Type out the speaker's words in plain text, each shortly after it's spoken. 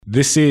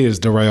This is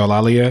DeRay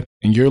Olalia,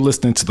 and you're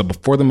listening to the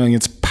Before the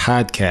Millions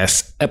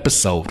podcast,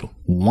 episode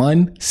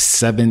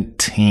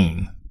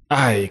 117.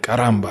 Ay,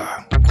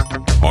 caramba.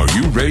 Are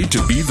you ready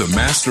to be the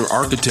master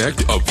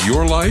architect of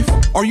your life?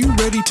 Are you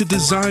ready to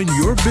design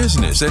your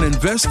business and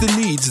invest the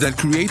needs that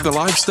create the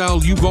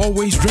lifestyle you've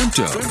always dreamt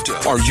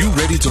of? Are you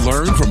ready to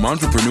learn from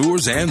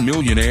entrepreneurs and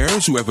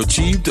millionaires who have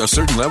achieved a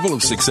certain level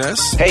of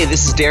success? Hey,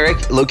 this is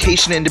Derek,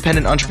 location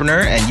independent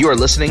entrepreneur, and you are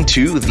listening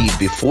to the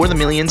Before the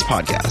Millions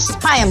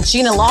podcast. Hi, I'm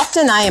Gina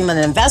Lofton. I am an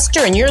investor,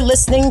 and you're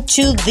listening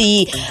to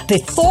the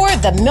Before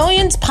the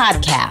Millions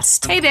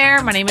podcast. Hey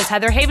there, my name is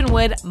Heather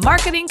Havenwood,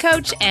 marketing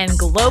coach and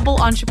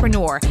global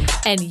entrepreneur,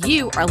 and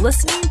you are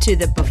listening to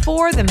the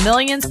Before the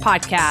Millions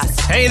podcast.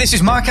 Hey, this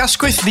is Mark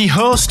Asquith, the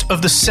host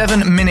of the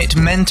 7-Minute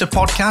Mentor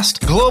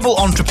podcast, global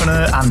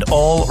entrepreneur and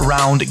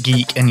all-round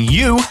geek, and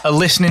you are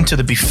listening to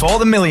the Before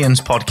the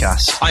Millions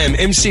podcast. I am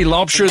MC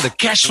Lobster, the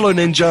Cashflow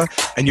Ninja,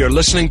 and you're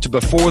listening to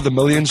Before the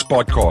Millions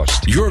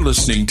podcast. You're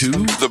listening to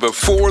the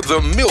Before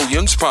the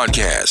Millions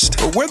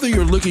podcast. Whether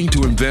you're looking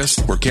to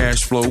invest for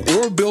cash flow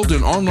or build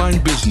an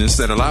online business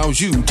that allows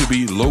you to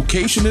be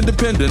location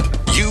independent,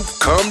 you've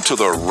come to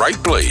the right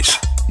place.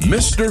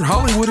 Mr.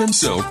 Hollywood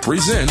himself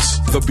presents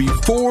the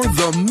Before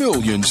the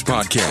Millions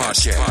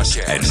podcast.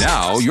 And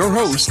now your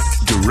host,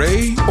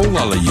 DeRay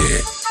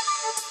Olalaye.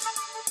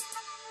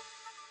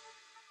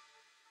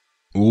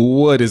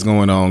 What is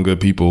going on, good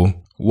people?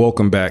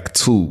 Welcome back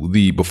to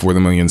the Before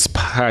the Millions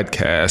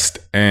podcast.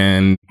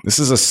 And this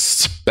is a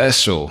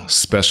special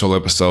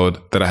episode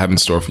that I have in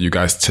store for you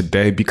guys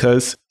today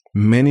because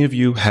many of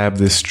you have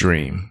this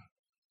dream.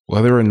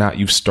 Whether or not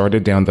you've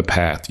started down the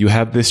path, you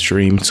have this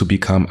dream to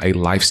become a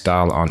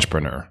lifestyle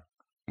entrepreneur.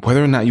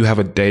 Whether or not you have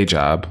a day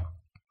job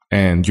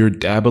and you're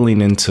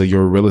dabbling into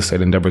your real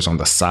estate endeavors on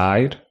the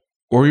side,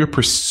 or you're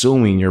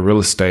pursuing your real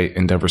estate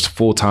endeavors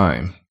full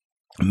time,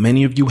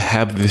 many of you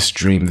have this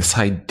dream, this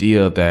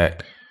idea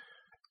that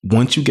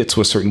once you get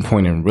to a certain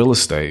point in real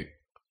estate,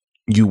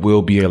 you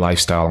will be a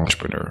lifestyle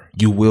entrepreneur.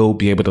 You will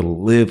be able to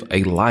live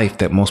a life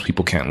that most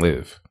people can't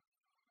live.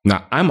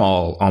 Now, I'm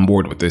all on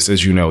board with this.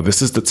 As you know,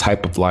 this is the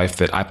type of life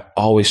that I've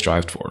always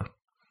strived for.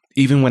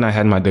 Even when I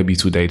had my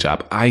W-2 day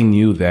job, I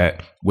knew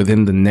that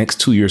within the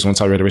next 2 years,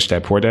 once I read Rich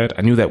Dad Poor Dad,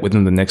 I knew that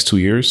within the next 2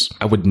 years,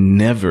 I would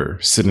never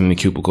sit in a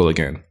cubicle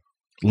again.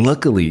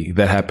 Luckily,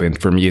 that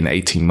happened for me in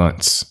 18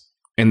 months.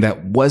 And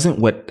that wasn't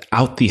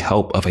without the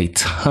help of a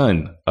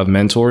ton of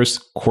mentors,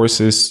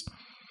 courses,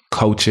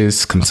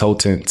 coaches,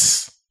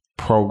 consultants,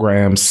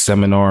 programs,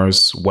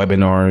 seminars,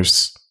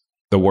 webinars,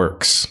 the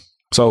works.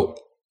 So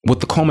with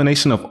the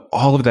culmination of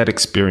all of that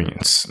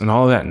experience and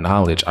all of that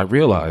knowledge, I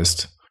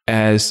realized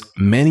as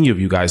many of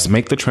you guys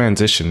make the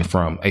transition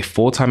from a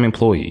full-time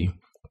employee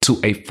to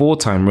a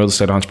full-time real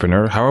estate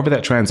entrepreneur, however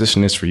that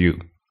transition is for you,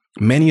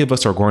 many of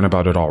us are going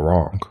about it all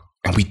wrong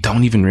and we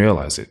don't even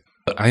realize it.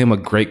 I am a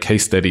great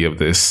case study of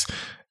this.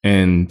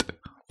 And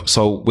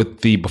so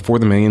with the Before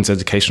the Millions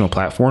educational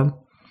platform,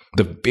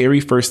 the very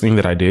first thing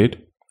that I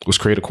did was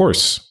create a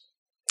course,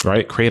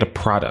 right? Create a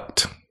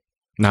product.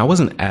 Now, I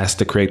wasn't asked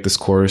to create this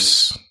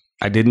course.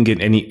 I didn't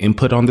get any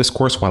input on this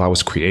course while I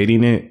was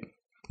creating it.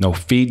 No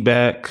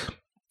feedback.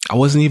 I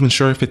wasn't even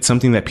sure if it's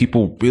something that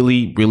people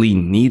really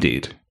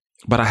needed,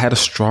 but I had a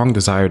strong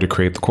desire to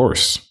create the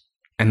course.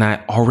 And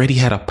I already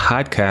had a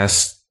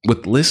podcast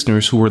with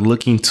listeners who were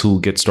looking to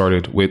get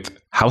started with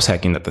house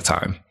hacking at the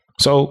time.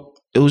 So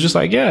it was just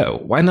like, yeah,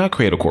 why not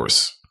create a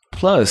course?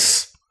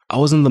 Plus, I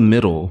was in the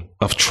middle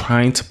of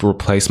trying to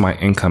replace my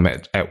income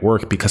at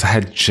work because I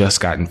had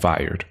just gotten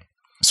fired.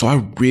 So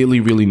I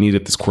really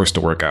needed this course to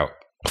work out.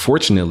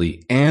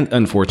 Fortunately and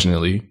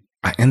unfortunately,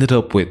 I ended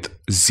up with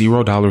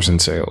 $0 in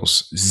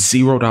sales,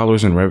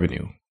 $0 in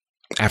revenue.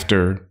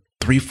 After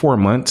 3-4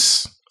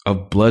 months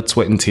of blood,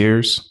 sweat, and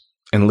tears,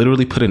 and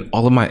literally putting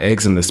all of my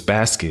eggs in this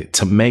basket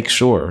to make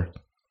sure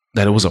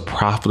that it was a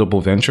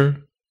profitable venture,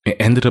 it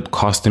ended up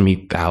costing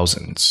me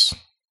thousands.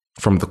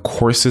 From the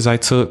courses I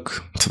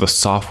took, to the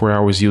software I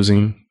was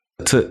using,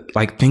 to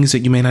like things that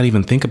you may not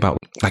even think about,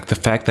 like the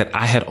fact that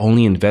I had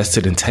only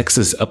invested in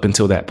Texas up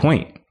until that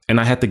point. And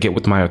I had to get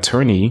with my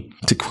attorney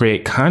to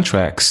create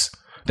contracts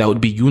that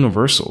would be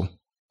universal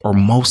or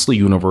mostly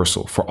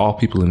universal for all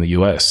people in the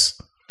US.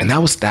 And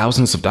that was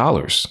thousands of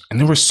dollars. And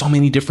there were so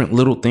many different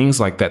little things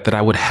like that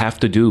I would have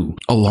to do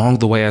along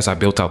the way as I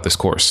built out this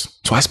course.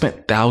 So I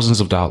spent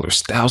thousands of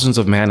dollars, thousands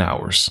of man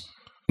hours.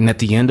 And at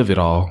the end of it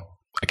all,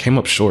 I came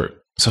up short.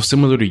 So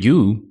similar to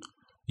you,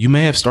 you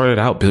may have started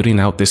out building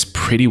out this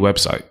pretty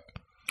website.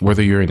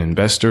 Whether you're an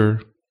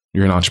investor,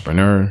 you're an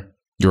entrepreneur,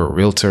 you're a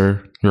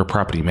realtor, you're a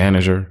property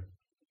manager,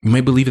 you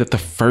may believe that the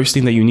first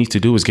thing that you need to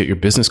do is get your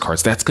business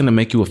cards. That's going to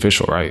make you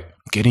official, right?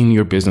 Getting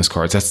your business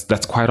cards.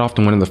 That's quite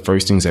often one of the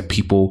first things that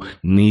people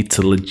need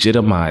to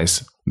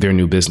legitimize their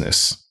new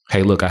business.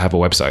 Hey, look, I have a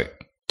website.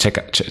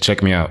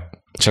 Check me out.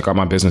 Check out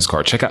my business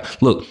card.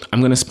 Look, I'm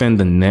going to spend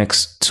the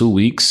next 2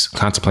 weeks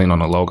contemplating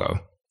on a logo.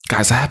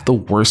 Guys, I have the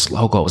worst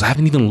logos. I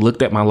haven't even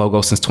looked at my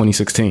logo since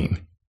 2016.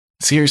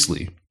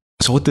 Seriously.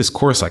 So with this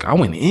course, like I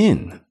went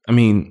in. I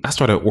mean, I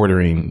started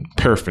ordering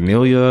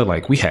paraphernalia.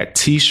 Like we had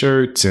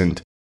t-shirts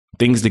and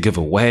things to give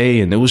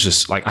away. And it was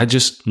just like, I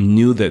just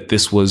knew that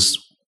this was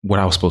what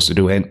I was supposed to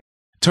do. And it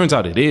turns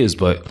out it is,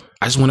 but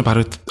I just went about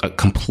it a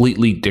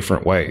completely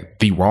different way,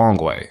 the wrong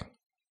way.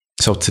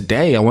 So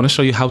today I want to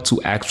show you how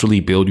to actually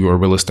build your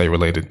real estate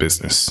related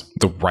business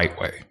the right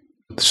way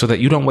so that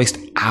you don't waste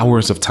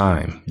hours of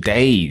time,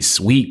 days,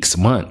 weeks,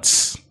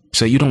 months,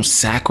 so you don't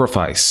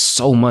sacrifice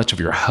so much of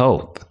your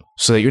health,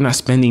 so that you're not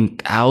spending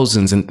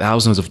thousands and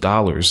thousands of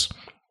dollars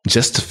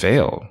just to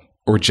fail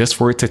or just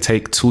for it to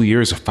take 2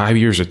 years or 5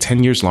 years or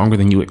 10 years longer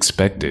than you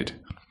expected.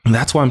 And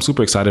that's why I'm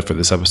super excited for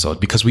this episode,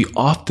 because we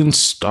often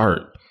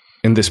start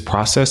in this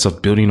process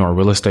of building our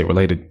real estate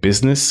related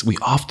business. We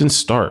often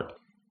start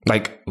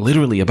like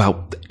literally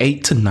about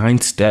 8 to 9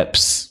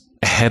 steps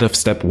ahead of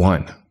step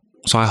 1.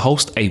 So I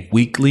host a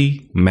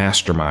weekly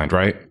mastermind,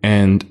 right?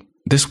 And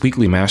this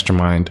weekly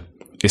mastermind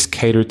is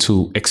catered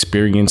to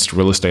experienced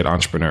real estate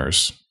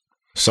entrepreneurs.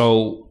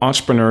 So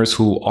entrepreneurs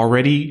who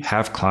already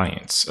have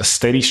clients, a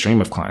steady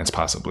stream of clients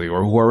possibly,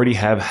 or who already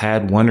have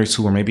had 1 or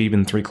 2 or maybe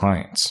even 3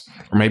 clients,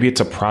 or maybe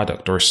it's a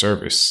product or a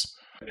service.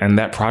 And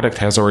that product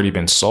has already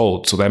been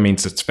sold. So that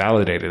means it's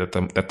validated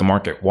that the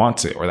market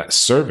wants it, or that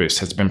service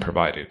has been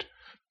provided.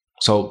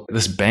 So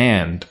this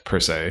band, per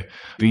se,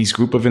 these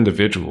group of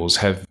individuals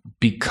have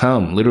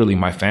become literally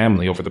my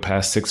family over the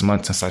past 6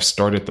 months since I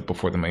started the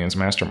Before the Millions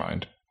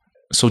Mastermind.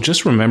 So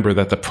just remember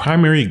that the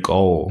primary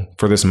goal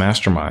for this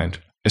mastermind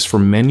is for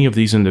many of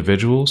these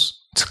individuals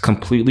to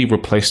completely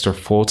replace their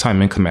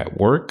full-time income at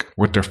work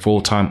with their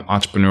full-time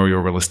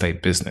entrepreneurial real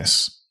estate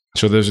business.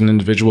 So there's an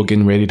individual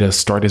getting ready to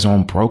start his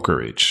own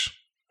brokerage.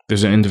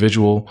 There's an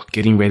individual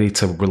getting ready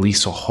to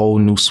release a whole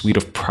new suite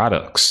of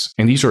products.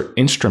 And these are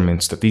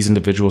instruments that these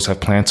individuals have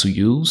planned to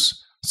use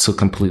to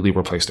completely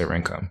replace their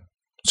income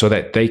so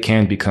that they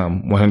can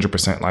become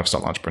 100%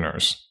 lifestyle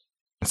entrepreneurs.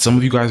 And some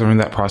of you guys are in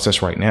that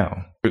process right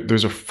now.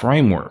 There's a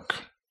framework.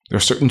 There are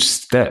certain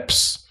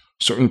steps,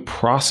 certain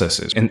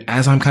processes. And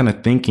as I'm kind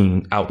of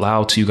thinking out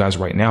loud to you guys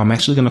right now, I'm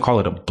actually going to call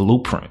it a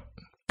blueprint,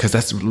 because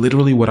that's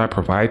literally what I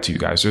provide to you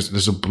guys.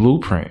 There's a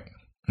blueprint,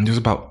 and there's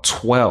about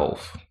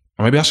 12.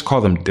 Or maybe I should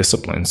call them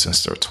disciplines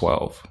since they're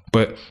 12,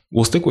 but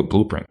we'll stick with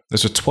blueprint.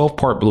 There's a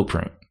 12-part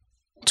blueprint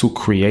to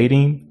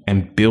creating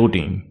and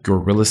building your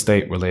real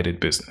estate related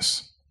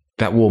business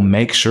that will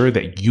make sure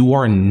that you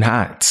are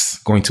not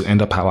going to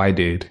end up how I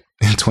did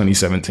in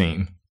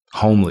 2017,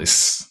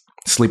 homeless,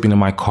 sleeping in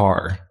my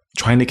car,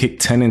 trying to kick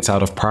tenants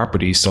out of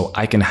properties so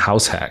I can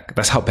house hack.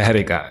 That's how bad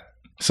it got.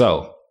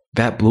 So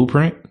that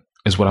blueprint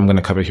is what I'm going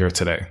to cover here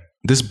today.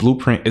 This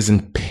blueprint is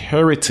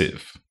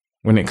imperative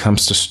when it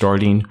comes to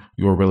starting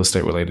your real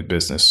estate related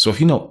business. So if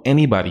you know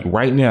anybody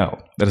right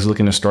now that is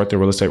looking to start their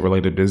real estate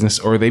related business,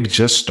 or they've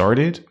just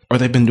started, or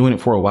they've been doing it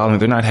for a while and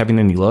they're not having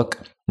any luck,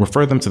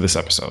 refer them to this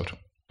episode.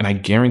 And I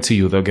guarantee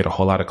you they'll get a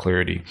whole lot of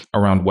clarity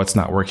around what's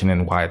not working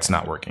and why it's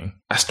not working.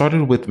 I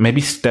started with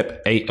maybe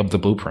step 8 of the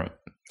blueprint.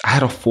 I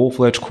had a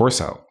full-fledged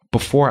course out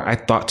before I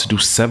thought to do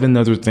 7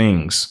 other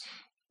things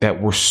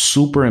that were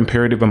super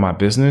imperative in my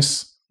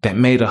business that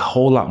made a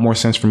whole lot more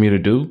sense for me to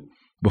do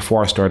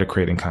before I started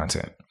creating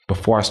content,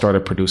 before I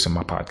started producing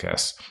my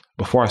podcast,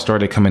 before I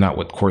started coming out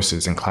with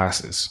courses and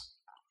classes.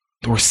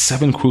 There were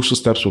 7 crucial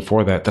steps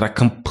before that I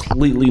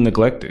completely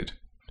neglected.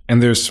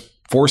 And there's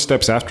 4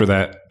 steps after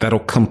that that'll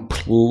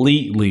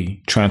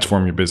completely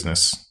transform your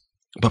business.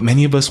 But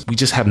many of us, we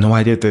just have no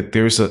idea that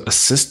there's a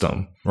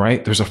system,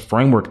 right? There's a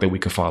framework that we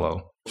could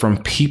follow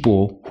from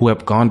people who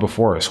have gone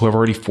before us, who have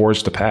already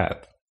forged the path.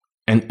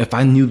 And if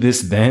I knew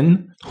this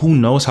then, who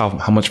knows how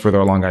much further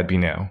along I'd be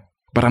now.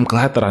 But I'm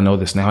glad that I know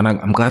this now, and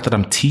I'm glad that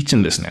I'm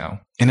teaching this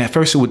now. And at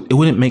first, it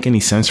wouldn't make any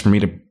sense for me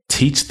to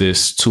teach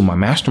this to my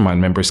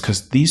mastermind members,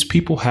 because these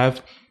people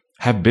have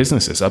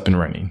businesses up and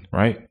running,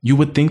 right? You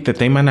would think that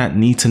they might not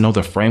need to know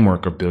the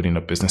framework of building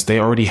a business. They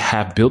already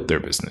have built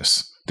their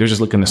business. They're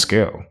just looking to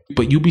scale.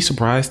 But you'd be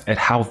surprised at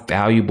how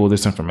valuable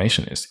this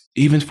information is,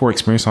 even for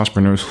experienced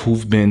entrepreneurs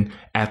who've been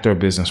at their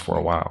business for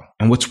a while.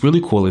 And what's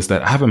really cool is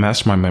that I have a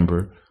mastermind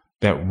member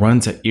that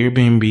runs an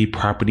Airbnb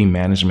property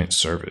management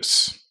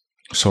service.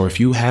 So if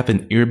you have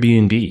an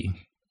Airbnb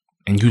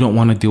and you don't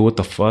want to deal with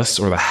the fuss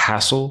or the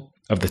hassle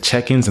of the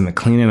check-ins and the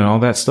cleaning and all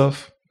that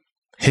stuff,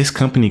 his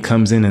company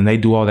comes in and they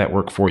do all that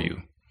work for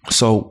you.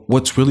 So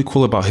what's really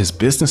cool about his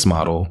business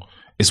model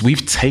is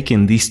we've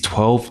taken these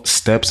 12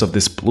 steps of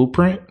this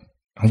blueprint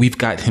and we've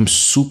got him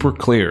super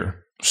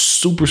clear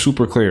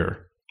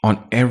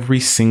on every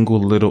single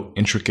little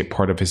intricate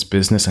part of his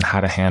business and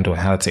how to handle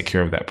and how to take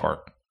care of that part.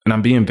 And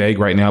I'm being vague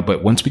right now,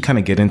 but once we kind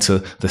of get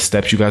into the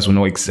steps, you guys will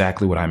know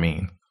exactly what I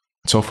mean.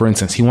 So for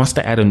instance, he wants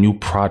to add a new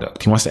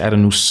product. He wants to add a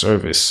new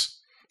service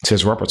to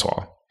his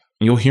repertoire.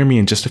 And you'll hear me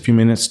in just a few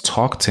minutes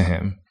talk to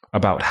him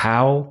about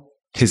how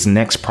his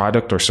next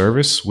product or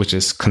service, which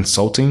is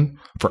consulting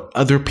for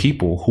other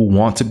people who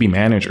want to be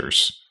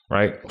managers,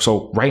 right?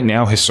 So right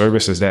now, his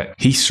service is that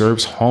he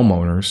serves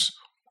homeowners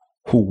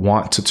who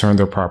want to turn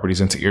their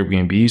properties into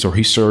Airbnbs, or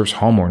he serves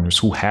homeowners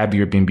who have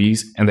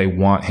Airbnbs and they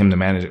want him to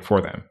manage it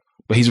for them.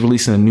 but he's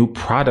releasing a new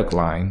product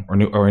line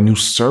or a new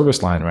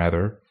service line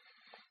rather,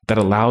 that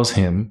allows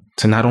him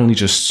to not only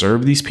just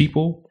serve these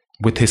people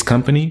with his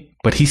company,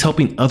 but he's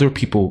helping other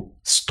people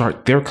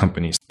start their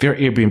companies, their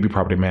Airbnb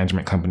property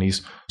management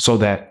companies, so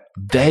that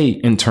they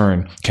in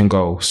turn can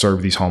go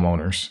serve these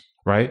homeowners,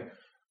 right?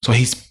 So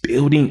he's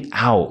building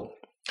out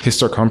his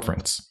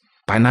circumference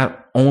by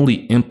not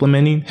only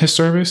implementing his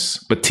service,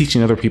 but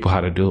teaching other people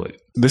how to do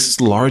it. This is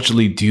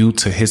largely due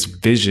to his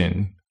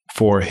vision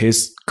for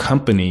his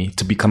company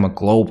to become a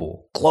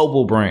global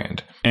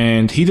brand.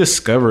 And he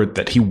discovered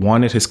that he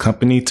wanted his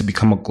company to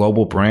become a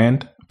global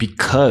brand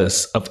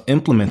because of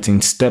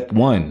implementing step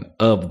 1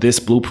 of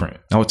this blueprint.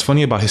 Now, what's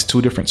funny about his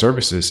 2 different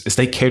services is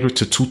they cater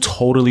to 2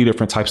 totally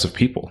different types of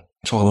people.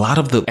 So a lot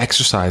of the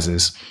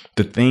exercises,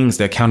 the things,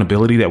 the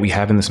accountability that we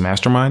have in this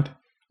mastermind,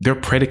 they're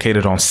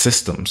predicated on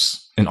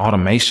systems and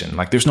automation.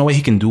 Like there's no way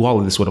he can do all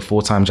of this with a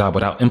full-time job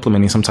without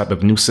implementing some type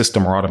of new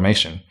system or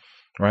automation,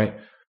 right?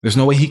 There's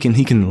no way he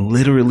can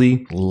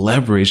literally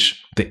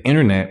leverage the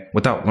internet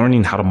without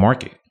learning how to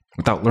market,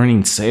 without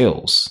learning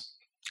sales.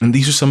 And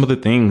these are some of the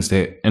things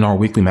that in our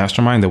weekly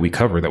mastermind that we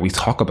cover, that we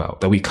talk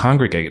about, that we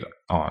congregate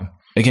on.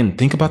 Again,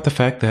 think about the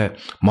fact that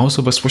most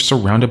of us were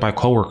surrounded by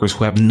coworkers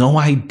who have no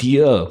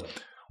idea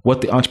what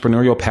the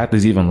entrepreneurial path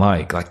is even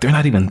like. Like they're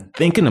not even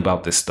thinking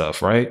about this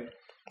stuff, right?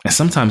 And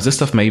sometimes this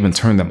stuff may even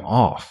turn them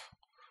off.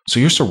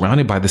 So you're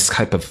surrounded by this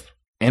type of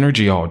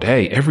energy all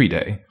day, every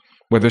day,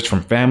 whether it's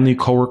from family,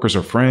 coworkers,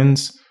 or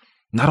friends.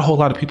 Not a whole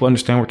lot of people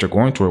understand what you're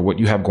going through or what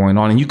you have going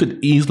on. And you could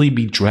easily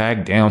be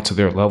dragged down to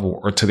their level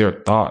or to their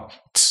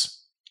thoughts.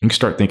 You can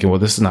start thinking, well,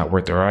 this is not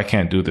worth it, or I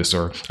can't do this,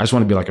 or I just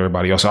want to be like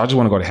everybody else, or I just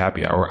want to go to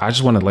happy hour, or I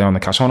just want to lay on the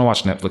couch, I want to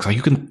watch Netflix. Like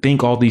you can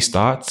think all these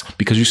thoughts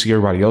because you see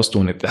everybody else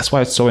doing it. That's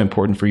why it's so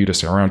important for you to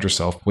surround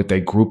yourself with a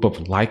group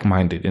of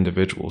like-minded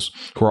individuals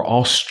who are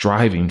all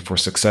striving for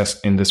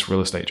success in this real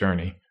estate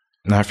journey.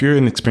 Now, if you're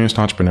an experienced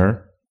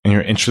entrepreneur and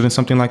you're interested in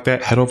something like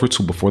that, head over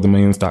to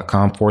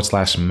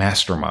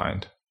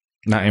beforethemillions.com/mastermind.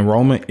 Now,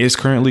 enrollment is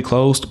currently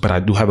closed, but I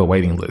do have a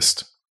waiting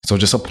list. So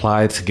just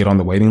apply to get on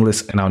the waiting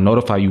list, and I'll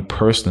notify you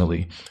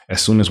personally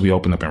as soon as we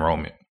open up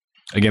enrollment.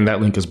 Again, that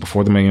link is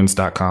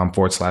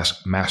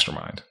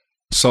beforethemillions.com/mastermind.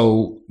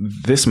 So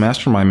this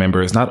mastermind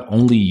member is not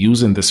only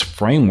using this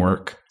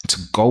framework to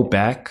go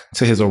back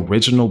to his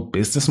original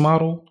business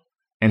model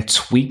and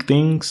tweak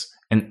things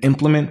and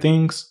implement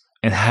things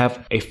and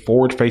have a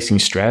forward-facing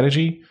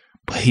strategy,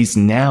 but he's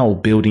now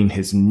building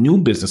his new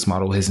business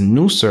model, his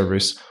new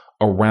service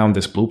around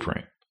this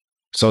blueprint.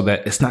 So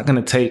that it's not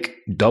going to take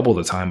double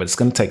the time, but it's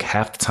going to take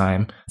half the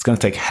time. It's going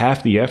to take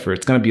half the effort.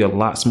 It's going to be a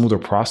lot smoother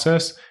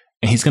process.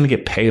 And he's going to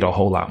get paid a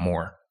whole lot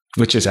more,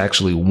 which is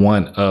actually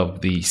one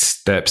of the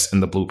steps in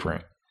the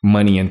blueprint: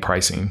 money and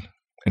pricing,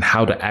 and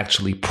how to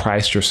actually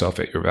price yourself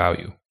at your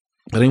value.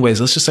 But anyways,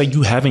 let's just say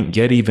you haven't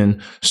yet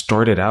even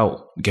started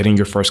out getting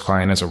your first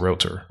client as a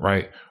realtor,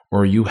 right?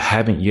 Or you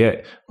haven't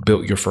yet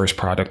built your first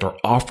product or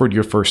offered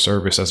your first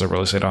service as a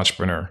real estate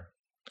entrepreneur.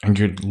 And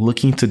you're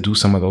looking to do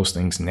some of those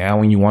things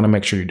now, and you want to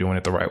make sure you're doing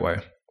it the right way.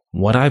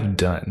 What I've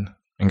done,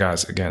 and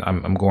guys, again,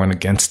 I'm going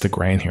against the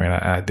grain here, and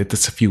I did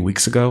this a few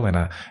weeks ago, and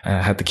I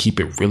had to keep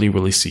it really,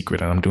 really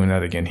secret, and I'm doing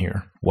that again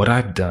here. What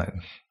I've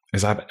done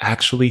is I've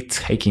actually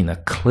taken a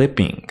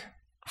clipping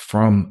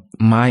from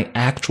my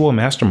actual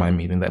mastermind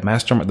meeting, that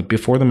mastermind, the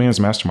Before the Millions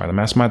mastermind, the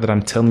mastermind that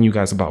I'm telling you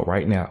guys about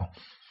right now.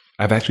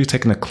 I've actually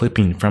taken a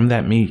clipping from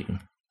that meeting,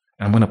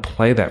 and I'm going to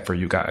play that for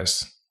you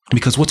guys.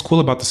 Because what's cool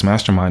about this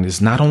mastermind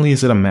is not only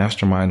is it a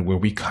mastermind where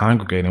we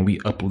congregate and we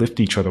uplift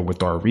each other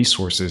with our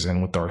resources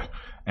and with our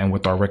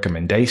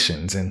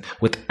recommendations and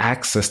with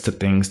access to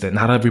things that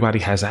not everybody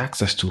has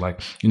access to.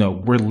 Like,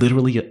 we're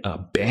literally a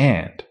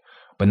band.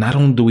 But not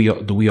only do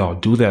we all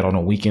do that on a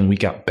week in,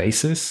 week out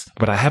basis,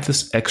 but I have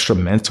this extra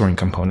mentoring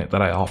component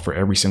that I offer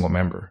every single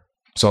member.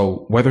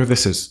 So whether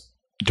this is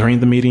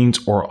during the meetings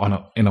or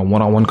in a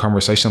one-on-one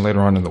conversation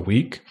later on in the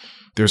week,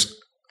 there's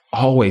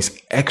always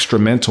extra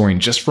mentoring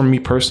just from me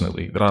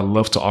personally that I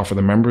love to offer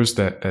the members.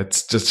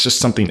 That's just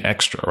something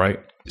extra, right?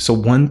 So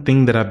one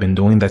thing that I've been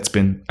doing that's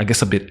been, I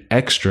guess, a bit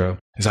extra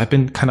is I've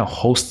been kind of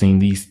hosting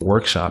these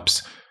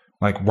workshops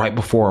like right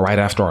before or right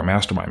after our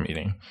mastermind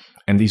meeting.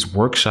 And these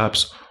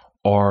workshops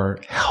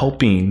are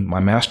helping my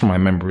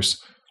mastermind members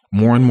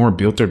more and more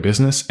build their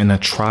business in a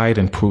tried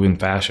and proven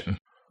fashion.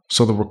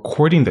 So the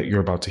recording that you're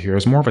about to hear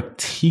is more of a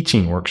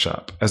teaching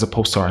workshop as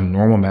opposed to our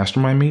normal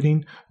mastermind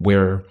meeting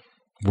where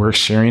we're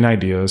sharing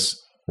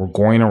ideas, we're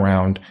going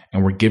around,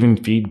 and we're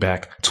giving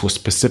feedback to a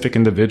specific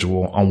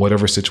individual on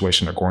whatever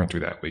situation they're going through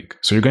that week.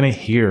 So you're going to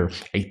hear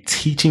a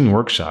teaching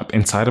workshop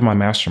inside of my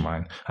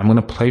mastermind. I'm going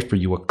to play for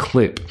you a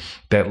clip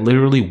that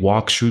literally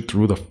walks you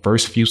through the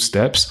first few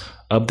steps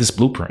of this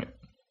blueprint.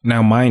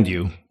 Now, mind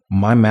you,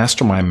 my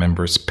mastermind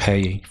members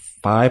pay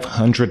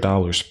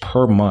 $500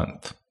 per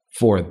month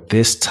for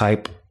this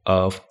type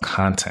of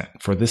content,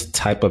 for this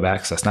type of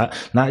access,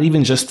 not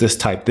even just this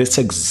type, this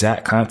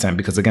exact content,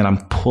 because again,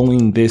 I'm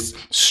pulling this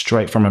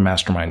straight from a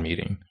mastermind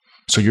meeting.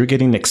 So you're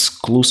getting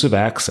exclusive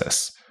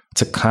access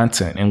to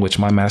content in which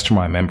my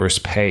mastermind members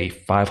pay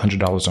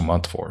 $500 a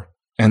month for.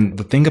 And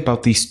the thing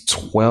about these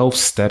 12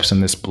 steps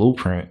in this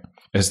blueprint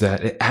is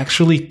that it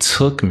actually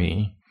took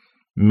me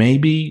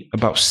maybe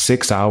about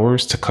 6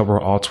 hours to cover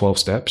all 12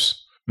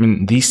 steps. I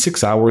mean, these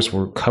 6 hours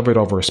were covered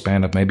over a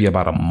span of maybe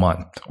about a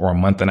month or a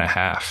month and a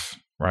half,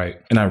 right?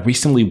 And I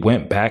recently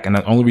went back, and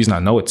the only reason I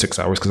know it's 6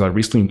 hours because I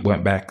recently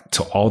went back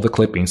to all the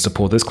clippings to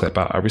pull this clip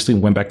out. I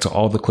recently went back to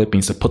all the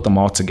clippings to put them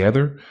all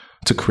together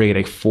to create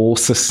a full,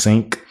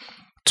 succinct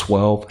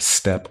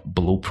 12-step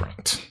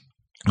blueprint.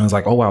 And I was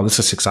like, oh, wow, this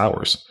is 6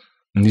 hours.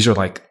 And these are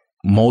like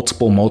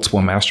multiple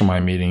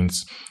mastermind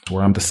meetings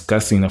where I'm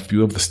discussing a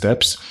few of the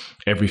steps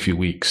every few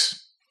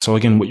weeks. So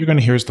again, what you're going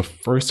to hear is the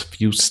first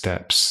few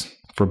steps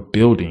for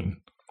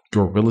building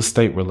your real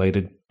estate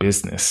related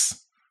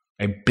business,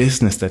 a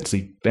business that's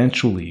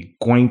eventually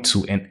going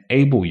to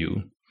enable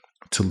you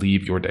to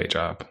leave your day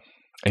job.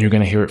 And you're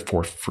going to hear it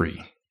for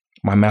free.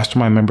 My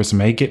mastermind members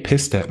may get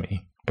pissed at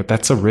me, but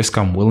that's a risk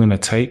I'm willing to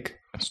take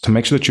to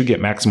make sure that you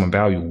get maximum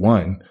value.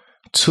 1,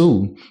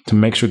 2, to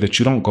make sure that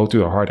you don't go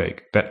through the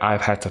heartache that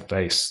I've had to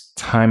face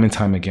time and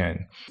time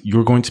again.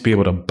 You're going to be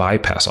able to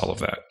bypass all of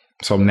that.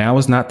 So now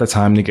is not the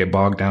time to get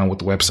bogged down with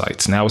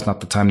websites. Now is not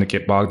the time to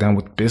get bogged down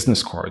with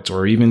business cards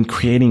or even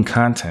creating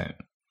content.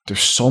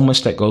 There's so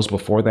much that goes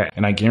before that.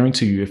 And I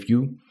guarantee you, if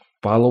you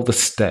follow the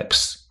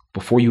steps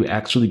before you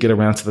actually get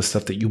around to the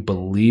stuff that you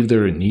believe that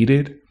are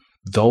needed,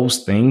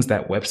 those things,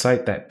 that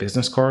website, that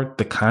business card,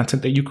 the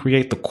content that you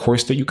create, the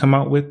course that you come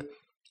out with,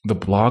 the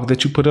blog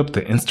that you put up,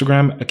 the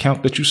Instagram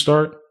account that you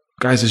start,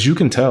 guys, as you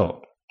can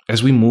tell,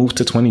 as we move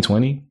to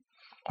 2020,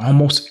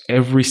 almost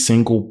every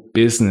single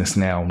business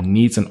now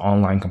needs an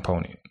online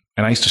component.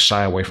 And I used to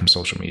shy away from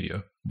social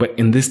media. But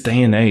in this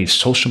day and age,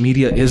 social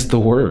media is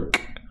the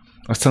work.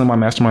 I was telling my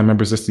mastermind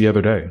members this the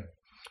other day.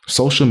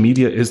 Social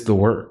media is the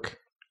work.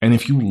 And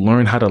if you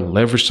learn how to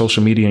leverage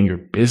social media in your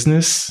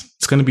business,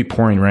 it's going to be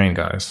pouring rain,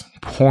 guys.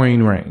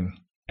 Pouring rain.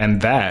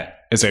 And that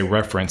is a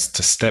reference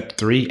to step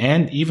 3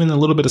 and even a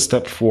little bit of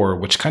step 4,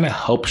 which kind of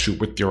helps you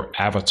with your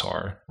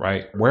avatar,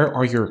 right? Where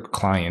are your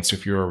clients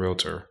if you're a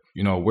realtor?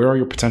 You know, where are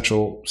your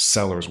potential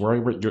sellers? Where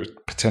are your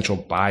potential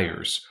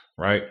buyers,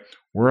 right?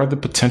 Where are the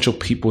potential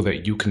people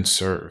that you can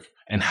serve?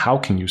 And how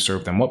can you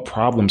serve them? What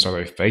problems are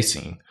they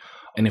facing?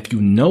 And if you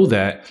know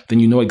that,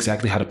 then you know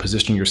exactly how to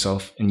position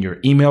yourself in your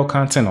email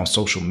content on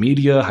social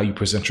media, how you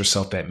present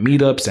yourself at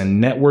meetups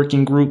and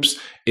networking groups.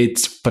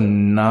 It's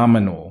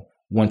phenomenal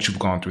once you've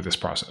gone through this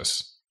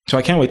process. So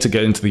I can't wait to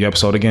get into the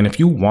episode. Again, if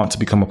you want to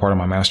become a part of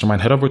my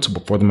mastermind, head over to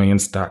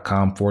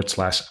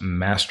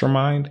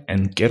beforethemillions.com/mastermind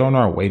and get on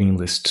our waiting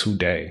list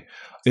today.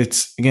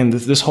 It's, again,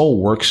 this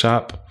whole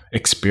workshop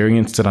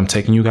experience that I'm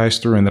taking you guys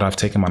through and that I've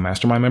taken my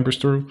mastermind members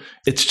through,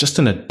 it's just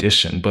an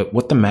addition. But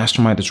what the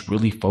mastermind is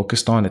really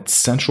focused on, its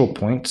central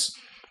points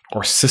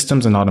are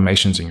systems and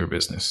automations in your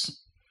business.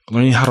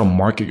 Learning how to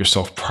market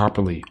yourself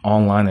properly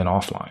online and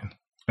offline.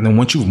 And then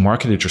once you've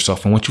marketed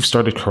yourself and once you've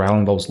started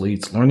corralling those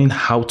leads, learning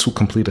how to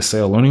complete a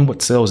sale, learning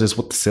what sales is,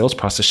 what the sales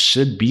process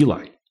should be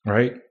like,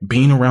 right?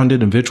 Being around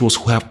individuals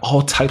who have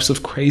all types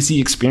of crazy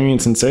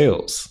experience in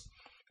sales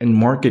and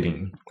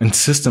marketing and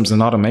systems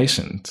and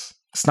automations.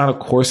 It's not a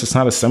course. It's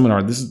not a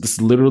seminar. This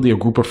is literally a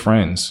group of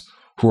friends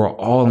who are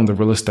all in the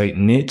real estate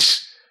niche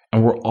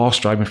and we're all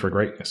striving for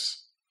greatness.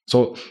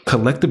 So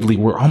collectively,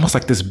 we're almost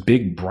like this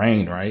big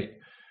brain, right?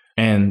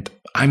 And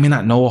I may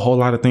not know a whole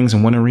lot of things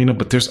in one arena,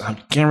 but I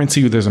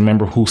guarantee you there's a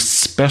member whose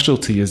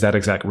specialty is that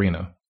exact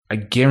arena. I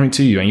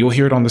guarantee you, and you'll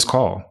hear it on this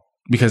call.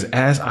 Because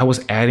as I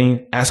was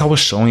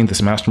showing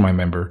this mastermind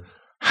member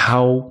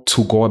how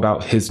to go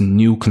about his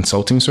new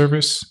consulting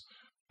service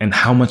and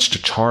how much to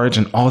charge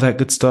and all that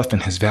good stuff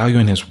and his value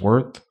and his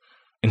worth,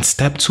 in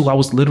step 2, I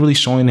was literally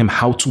showing him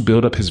how to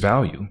build up his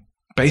value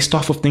based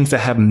off of things that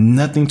have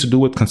nothing to do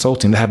with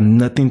consulting, that have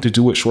nothing to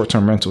do with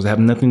short-term rentals, that have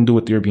nothing to do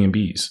with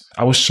Airbnbs.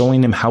 I was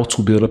showing him how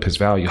to build up his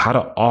value, how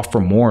to offer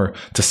more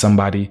to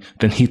somebody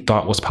than he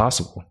thought was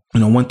possible. You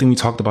know, one thing we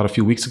talked about a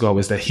few weeks ago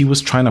is that he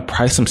was trying to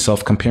price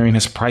himself, comparing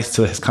his price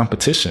to his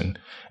competition.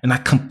 And I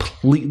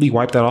completely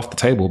wiped that off the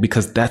table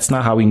because that's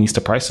not how he needs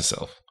to price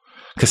himself.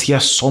 Because he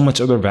has so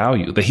much other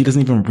value that he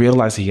doesn't even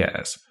realize he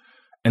has.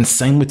 And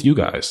same with you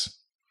guys.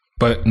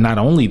 But not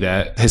only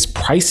that, his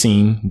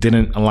pricing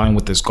didn't align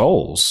with his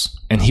goals.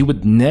 And he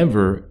would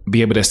never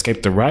be able to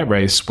escape the rat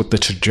race with the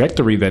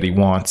trajectory that he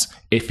wants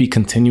if he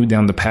continued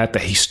down the path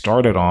that he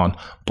started on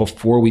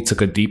before we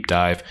took a deep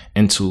dive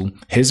into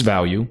his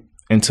value,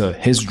 into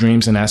his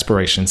dreams and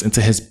aspirations, into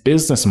his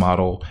business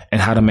model,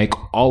 and how to make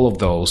all of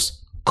those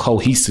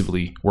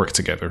cohesively work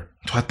together.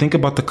 So I think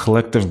about the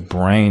collective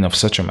brain of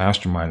such a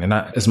mastermind. And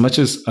as much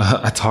as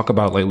I talk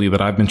about lately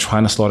that I've been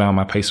trying to slow down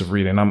my pace of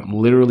reading, I'm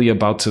literally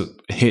about to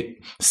hit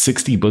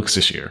 60 books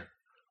this year,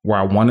 where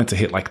I wanted to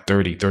hit like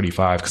 30,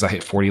 35, because I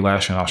hit 40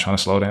 last year and I was trying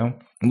to slow down.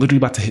 I'm literally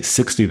about to hit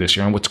 60 this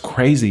year. And what's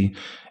crazy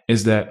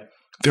is that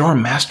there are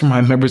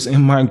mastermind members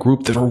in my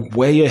group that are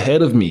way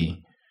ahead of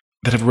me,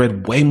 that have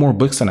read way more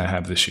books than I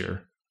have this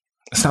year.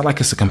 It's not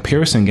like it's a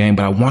comparison game,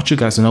 but I want you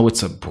guys to know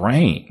it's a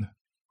brain.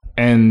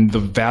 And the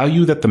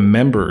value that the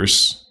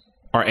members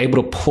are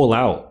able to pull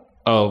out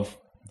of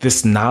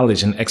this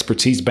knowledge and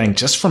expertise bank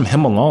just from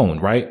him alone,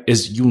 right,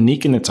 is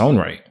unique in its own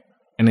right.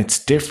 And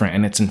it's different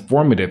and it's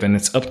informative and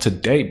it's up to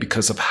date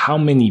because of how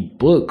many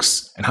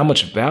books and how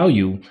much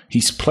value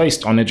he's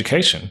placed on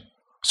education.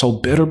 So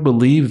better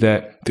believe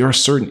that there are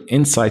certain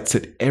insights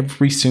that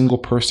every single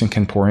person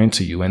can pour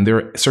into you. And there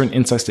are certain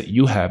insights that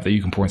you have that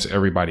you can pour into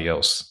everybody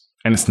else.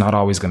 And it's not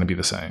always going to be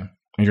the same.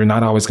 And you're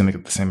not always going to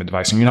get the same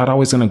advice. And you're not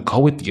always going to go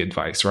with the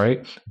advice,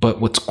 right? But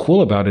what's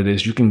cool about it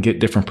is you can get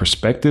different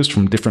perspectives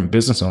from different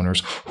business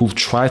owners who've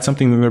tried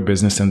something in their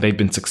business and they've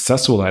been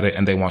successful at it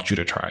and they want you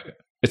to try it.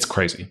 It's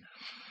crazy.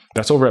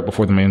 That's over at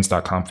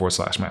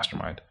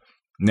beforethemillions.com/mastermind.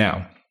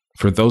 Now,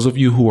 for those of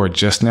you who are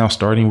just now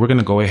starting, we're going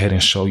to go ahead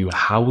and show you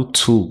how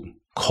to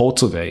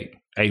cultivate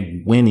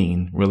a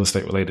winning real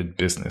estate related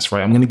business,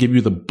 right? I'm going to give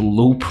you the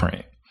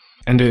blueprint.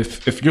 And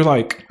if you're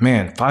like,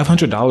 man,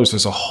 $500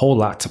 is a whole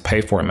lot to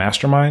pay for a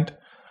mastermind,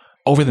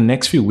 over the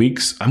next few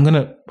weeks, I'm going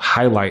to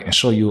highlight and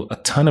show you a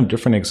ton of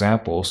different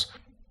examples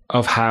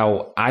of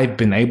how I've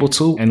been able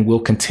to and will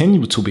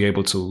continue to be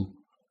able to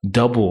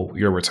double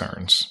your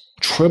returns,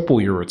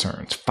 triple your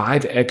returns,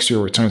 5x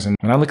your returns. And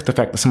when I look at the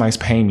fact that somebody's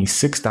paying me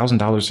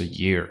 $6,000 a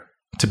year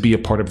to be a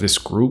part of this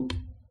group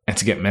and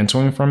to get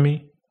mentoring from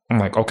me, I'm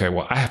like, okay,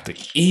 well, I have to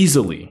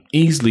easily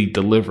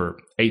deliver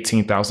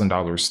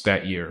 $18,000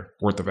 that year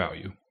worth of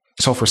value.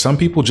 So for some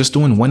people, just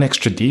doing one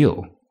extra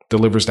deal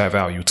delivers that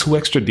value. 2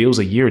 extra deals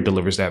a year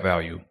delivers that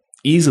value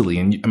easily.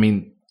 And I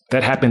mean,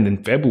 that happened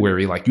in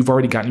February. Like, you've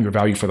already gotten your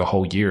value for the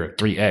whole year,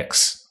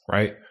 3x,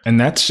 right? And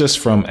that's just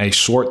from a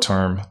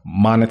short-term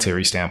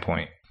monetary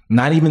standpoint.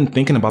 Not even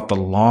thinking about the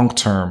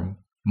long-term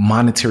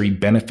monetary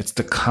benefits,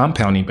 the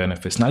compounding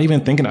benefits, not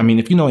even thinking, I mean,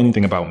 if you know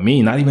anything about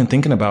me, not even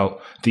thinking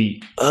about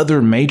the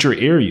other major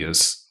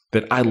areas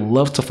that I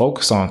love to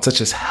focus on, such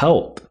as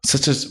health,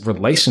 such as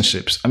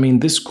relationships. I mean,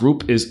 this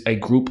group is a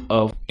group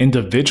of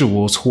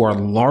individuals who are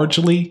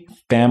largely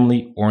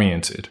family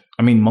oriented.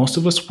 I mean, most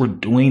of us were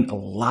doing a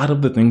lot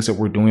of the things that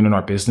we're doing in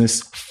our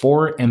business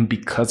for and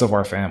because of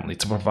our family,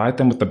 to provide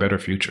them with a better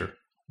future.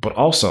 But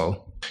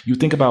also, you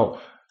think about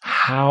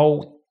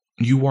how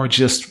you are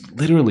just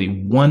literally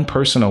one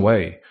person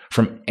away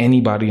from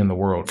anybody in the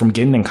world, from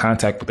getting in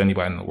contact with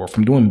anybody in the world,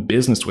 from doing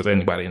business with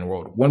anybody in the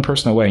world, one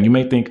person away. And you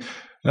may think,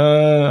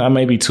 I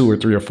may be 2 or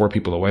 3 or 4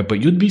 people away,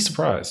 but you'd be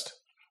surprised.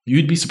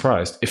 You'd be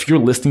surprised. If you're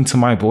listening to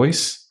my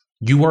voice,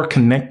 you are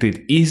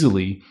connected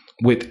easily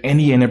with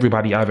any and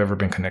everybody I've ever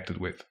been connected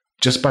with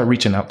just by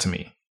reaching out to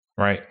me,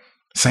 right?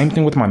 Same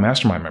thing with my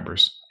mastermind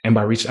members. And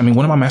by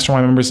one of my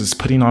mastermind members is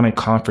putting on a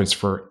conference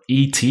for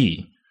ET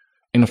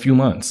in a few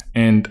months.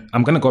 And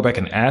I'm going to go back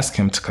and ask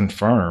him to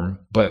confirm,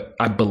 but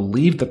I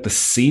believe that the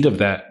seed of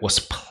that was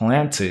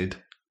planted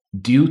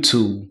due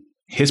to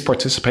his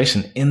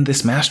participation in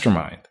this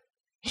mastermind.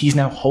 He's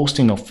now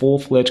hosting a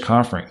full-fledged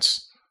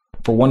conference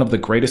for one of the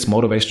greatest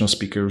motivational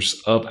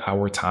speakers of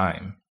our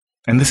time.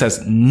 And this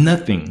has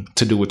nothing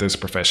to do with his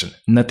profession,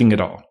 nothing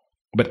at all,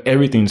 but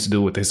everything to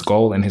do with his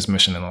goal and his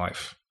mission in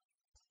life.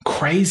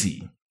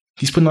 Crazy.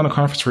 He's putting on a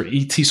conference for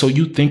ET. So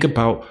you think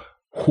about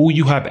who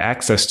you have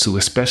access to,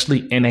 especially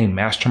in a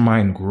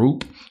mastermind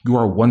group. You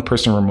are one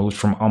person removed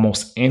from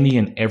almost any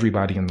and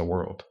everybody in the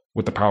world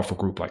with a powerful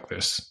group like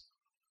this.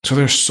 So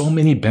there's so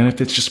many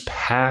benefits just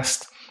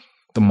past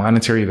the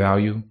monetary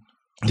value.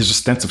 There's a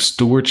sense of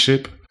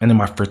stewardship. And in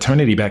my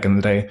fraternity back in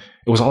the day,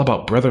 it was all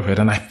about brotherhood.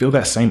 And I feel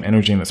that same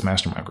energy in this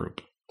mastermind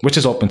group, which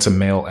is open to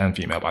male and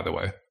female, by the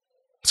way.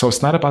 So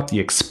it's not about the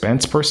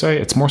expense per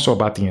se. It's more so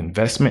about the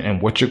investment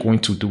and what you're going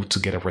to do to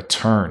get a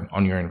return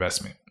on your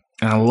investment.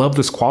 And I love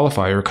this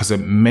qualifier because it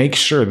makes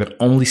sure that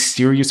only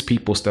serious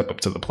people step up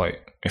to the plate.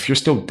 If you're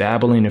still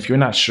dabbling, if you're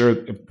not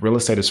sure if real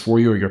estate is for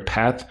you or your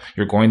path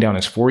you're going down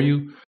is for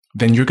you,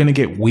 then you're going to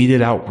get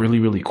weeded out really,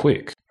 really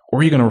quick.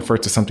 Or you're going to refer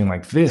to something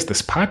like this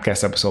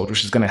podcast episode,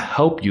 which is going to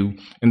help you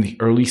in the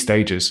early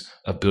stages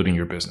of building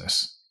your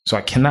business. So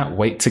I cannot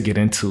wait to get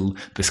into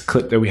this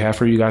clip that we have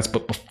for you guys.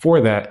 But before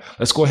that,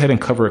 let's go ahead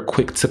and cover a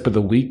quick tip of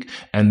the week.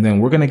 And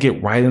then we're going to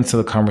get right into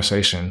the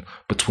conversation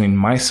between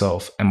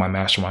myself and my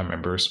mastermind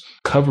members,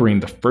 covering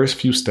the first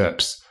few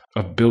steps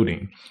of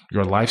building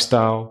your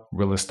lifestyle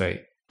real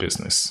estate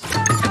business.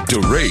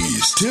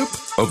 DeRay's tip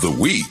of the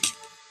week.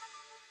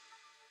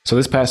 So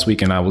this past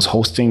weekend, I was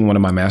hosting one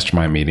of my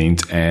mastermind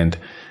meetings, and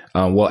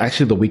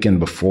actually the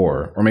weekend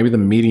before, or maybe the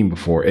meeting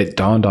before, it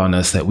dawned on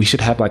us that we should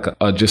have like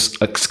a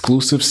just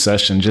exclusive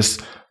session just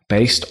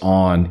based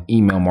on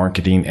email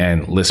marketing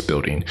and list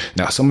building.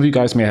 Now, some of you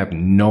guys may have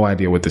no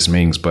idea what this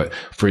means, but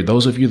for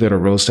those of you that are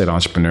real estate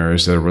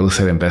entrepreneurs, that are real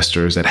estate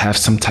investors, that have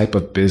some type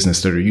of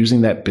business, that are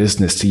using that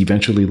business to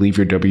eventually leave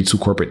your W-2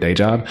 corporate day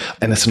job,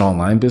 and it's an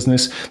online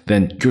business,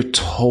 then you're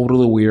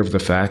totally aware of the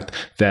fact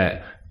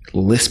that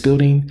list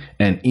building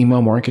and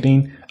email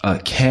marketing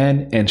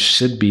can and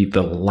should be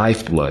the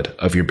lifeblood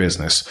of your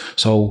business.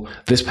 So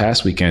this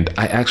past weekend,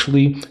 I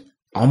actually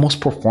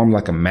almost performed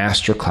like a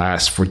master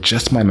class for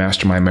just my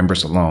mastermind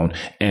members alone.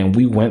 And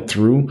we went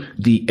through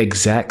the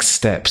exact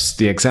steps,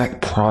 the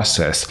exact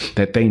process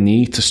that they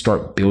need to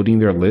start building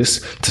their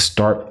list, to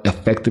start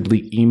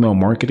effectively email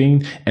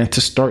marketing, and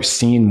to start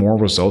seeing more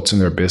results in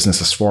their business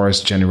as far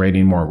as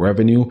generating more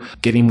revenue,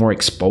 getting more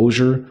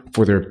exposure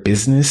for their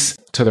business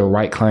to the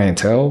right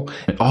clientele,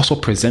 and also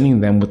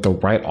presenting them with the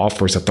right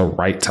offers at the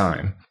right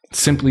time.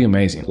 Simply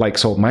amazing.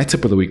 So my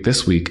tip of the week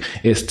this week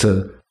is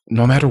to,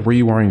 no matter where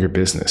you are in your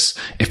business,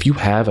 if you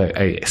have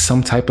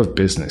some type of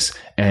business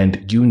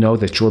and you know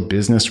that your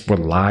business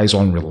relies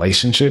on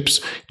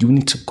relationships, you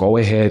need to go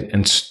ahead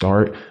and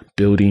start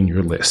building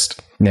your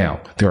list.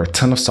 Now, there are a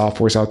ton of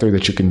softwares out there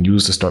that you can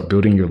use to start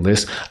building your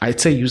list. I'd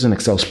say use an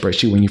Excel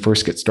spreadsheet when you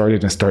first get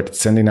started and start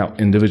sending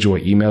out individual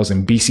emails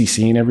and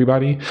BCCing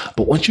everybody.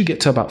 But once you get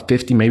to about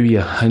 50, maybe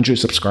 100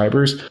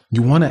 subscribers,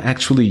 you want to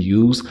actually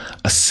use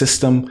a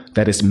system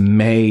that is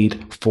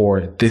made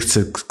for this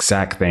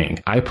exact thing.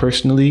 I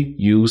personally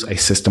use a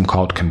system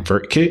called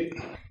ConvertKit.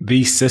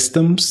 These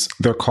systems,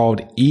 they're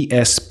called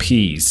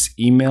ESPs,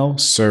 Email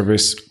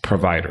Service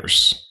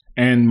Providers.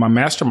 And my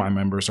mastermind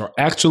members are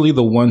actually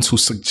the ones who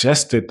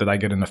suggested that I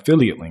get an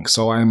affiliate link.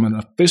 So I'm an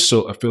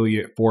official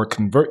affiliate for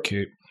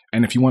ConvertKit.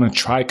 And if you want to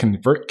try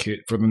ConvertKit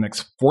for the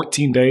next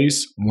 14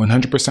 days,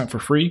 100% for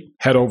free,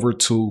 head over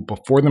to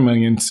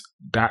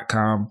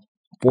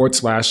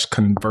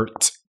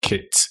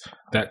beforethemillions.com/ConvertKit.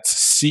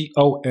 That's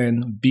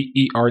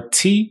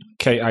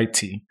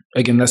ConvertKit.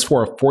 Again, that's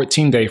for a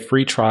 14-day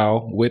free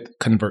trial with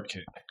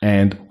ConvertKit.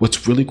 And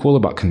what's really cool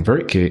about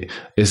ConvertKit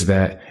is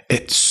that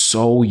it's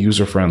so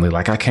user-friendly.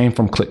 I came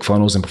from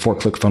ClickFunnels, and before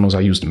ClickFunnels, I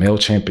used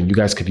MailChimp, and you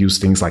guys could use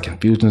things like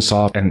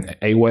Infusionsoft and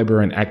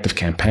Aweber and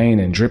ActiveCampaign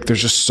and Drip.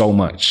 There's just so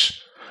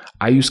much.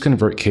 I use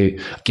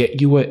ConvertKit. Get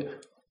you an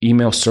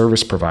email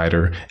service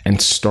provider and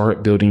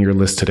start building your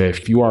list today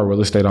if you are a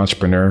real estate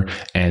entrepreneur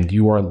and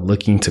you are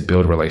looking to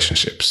build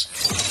relationships.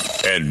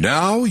 And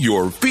now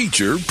your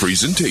feature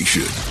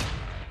presentation.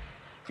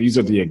 These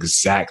are the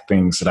exact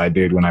things that I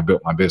did when I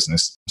built my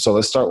business. So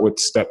let's start with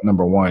step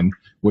number 1,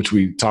 which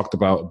we talked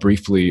about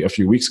briefly a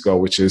few weeks ago,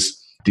 which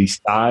is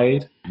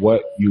decide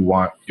what you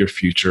want your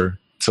future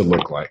to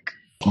look like.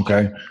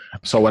 Okay.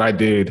 So what I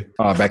did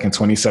back in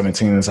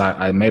 2017 is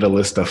I made a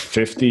list of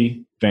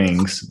 50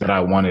 things that I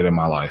wanted in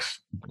my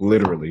life,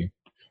 literally,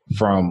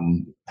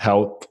 from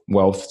health,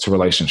 wealth to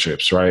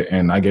relationships, right?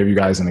 And I gave you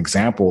guys an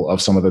example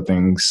of some of the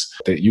things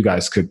that you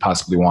guys could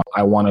possibly want.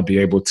 I want to be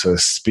able to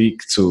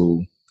speak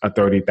to a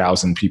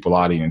 30,000 people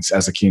audience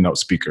as a keynote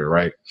speaker,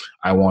 right?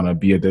 I want to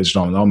be a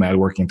digital nomad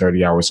working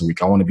 30 hours a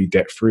week. I want to be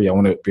debt free. I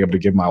want to be able to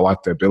give my wife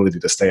the ability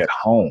to stay at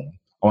home.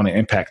 I want to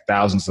impact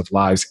thousands of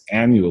lives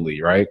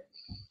annually, right?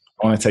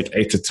 I want to take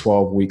 8 to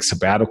 12 week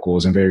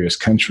sabbaticals in various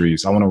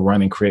countries. I want to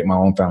run and create my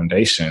own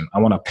foundation. I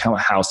want a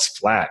penthouse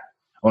flat.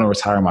 I want to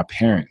retire my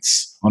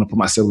parents. I want to put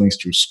my siblings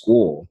through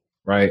school,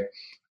 right?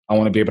 I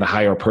want to be able to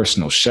hire a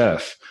personal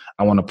chef.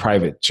 I want a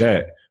private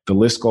jet. The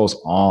list goes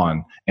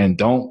on. And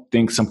don't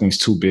think something's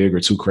too big or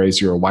too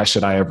crazy, or why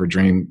should I ever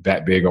dream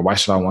that big, or why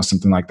should I want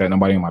something like that?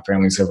 Nobody in my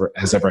family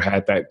has ever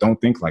had that.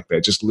 Don't think like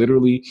that. Just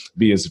literally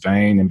be as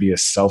vain and be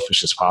as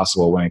selfish as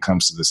possible when it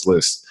comes to this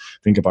list.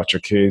 Think about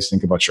your kids,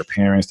 think about your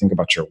parents, think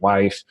about your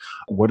wife.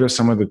 What are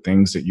some of the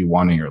things that you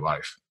want in your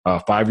life?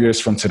 5 years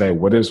from today,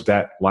 what does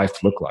that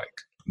life look like?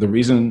 The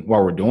reason why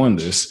we're doing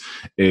this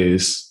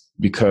is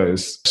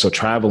because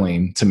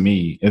traveling to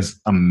me is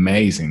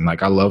amazing.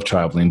 I love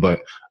traveling,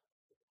 but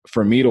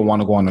for me to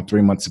want to go on a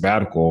 3-month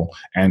sabbatical,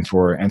 and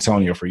for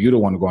Antonio, for you to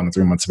want to go on a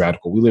 3-month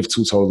sabbatical, we live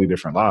 2 totally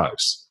different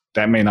lives.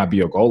 That may not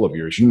be a goal of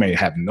yours. You may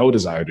have no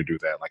desire to do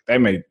that.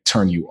 That may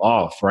turn you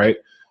off, right?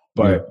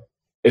 But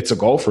it's a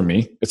goal for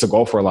me. It's a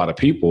goal for a lot of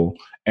people.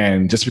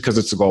 And just because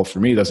it's a goal for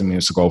me doesn't mean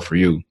it's a goal for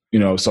you.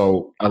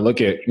 So I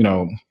look at,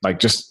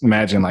 just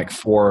imagine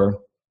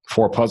 4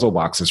 puzzle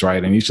boxes,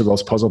 right? And each of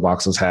those puzzle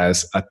boxes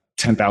has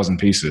 10,000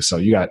 pieces. So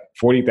you got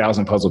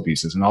 40,000 puzzle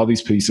pieces, and all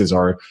these pieces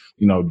are,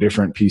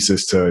 different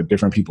pieces to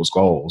different people's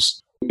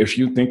goals. If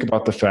you think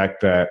about the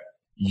fact that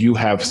you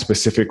have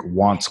specific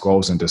wants,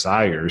 goals, and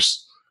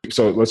desires,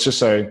 so let's just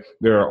say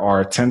there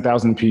are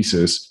 10,000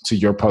 pieces to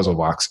your puzzle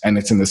box, and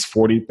it's in this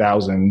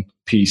 40,000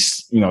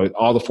 piece,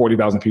 all the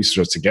 40,000 pieces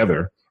are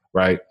together,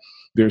 right?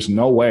 There's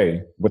no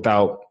way,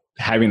 without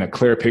having a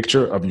clear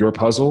picture of your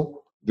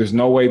puzzle, there's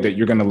no way that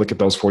you're going to look at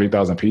those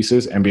 40,000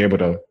 pieces and be able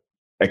to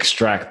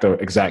extract the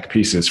exact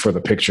pieces for the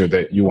picture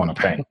that you want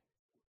to paint.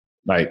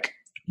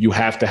 You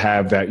have to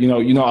have that,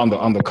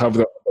 on the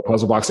cover of the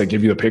puzzle box, they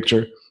give you the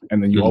picture,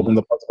 and then you open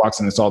the puzzle box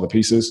and it's all the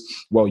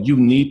pieces. Well, you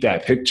need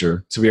that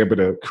picture to be able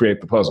to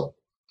create the puzzle.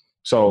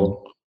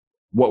 So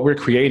what we're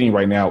creating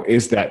right now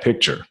is that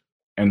picture.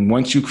 And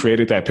once you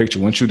created that picture,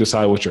 once you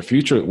decide what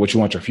you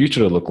want your future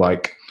to look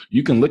like,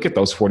 you can look at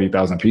those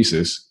 40,000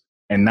 pieces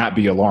and not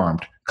be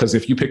alarmed. Because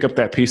if you pick up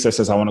that piece that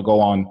says, I want to go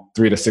on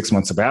 3 to 6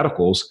 month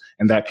sabbaticals,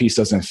 and that piece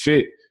doesn't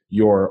fit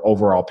your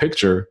overall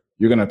picture,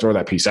 you're going to throw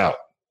that piece out.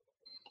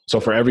 So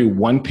for every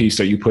 1 piece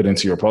that you put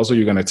into your puzzle,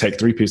 you're going to take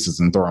 3 pieces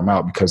and throw them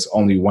out, because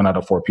only 1 out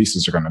of 4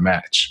 pieces are going to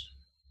match.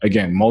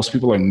 again, most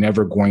people are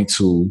never going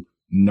to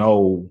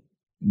know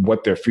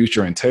what their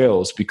future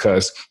entails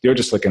because they're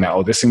just looking at,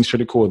 oh, this seems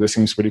pretty cool. This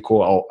seems pretty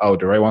cool. Oh,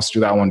 DeRay wants to do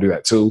that. I want to do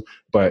that too.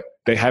 But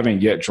they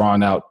haven't yet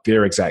drawn out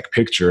their exact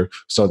picture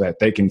so that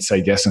they can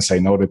say yes and say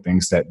no to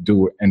things that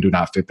do and do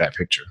not fit that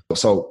picture.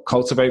 So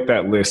cultivate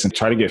that list and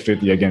try to get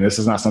 50. Again, this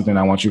is not something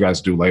I want you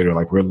guys to do later.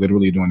 Like, we're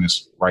literally doing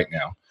this right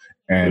now.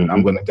 And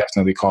I'm going to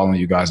definitely call on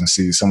you guys and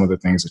see some of the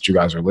things that you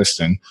guys are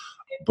listing.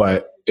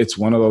 But it's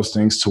one of those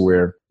things to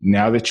where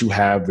now that you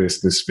have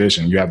this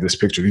vision, you have this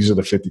picture, these are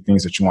the 50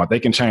 things that you want. They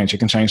can change. It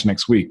can change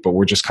next week, but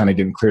we're just kind of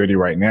getting clarity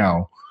right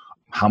now.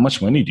 How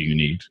much money do you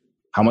need?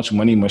 How much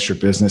money must your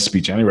business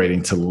be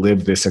generating to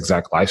live this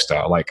exact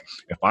lifestyle? Like,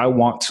 if I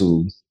want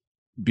to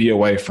be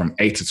away from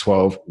 8 to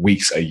 12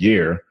 weeks a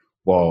year,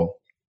 well,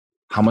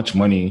 how much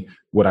money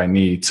would I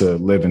need to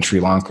live in Sri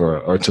Lanka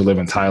or to live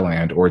in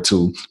Thailand or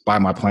to buy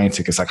my plane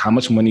tickets? Like, how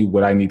much money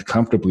would I need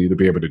comfortably to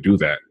be able to do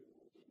that?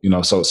 You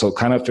know, so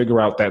kind of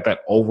figure out that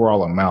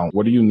overall amount.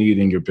 What do you need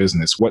in your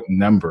business? What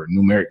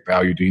numeric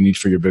value do you need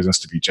for your business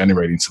to be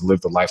generating to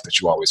live the life that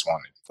you always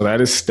wanted? So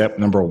that is step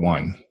number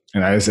one.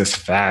 And that is as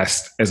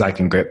fast as I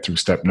can get through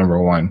step number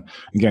one.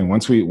 Again,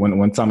 once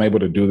I'm able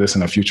to do this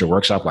in a future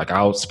workshop, like,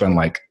 I'll spend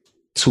like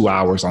 2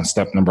 hours on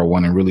step number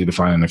one and really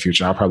defining the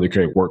future. I'll probably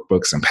create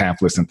workbooks and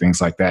pamphlets and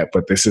things like that.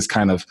 But this is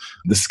kind of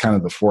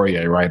the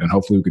foyer, right? And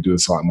hopefully we could do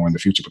this a lot more in the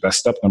future. But that's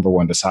step number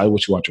one. Decide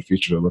what you want your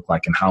future to look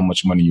like and how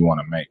much money you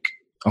want to make.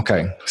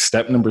 Okay.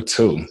 Step number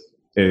two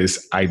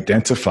is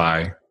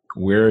identify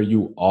where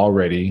you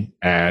already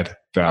add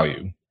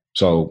value.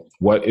 So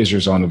what is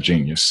your zone of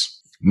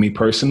genius? Me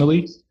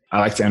personally, I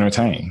like to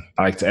entertain.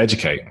 I like to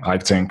educate. I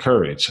like to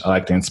encourage. I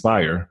like to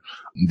inspire.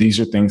 These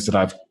are things that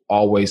I've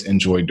always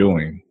enjoyed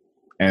doing.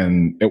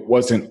 And it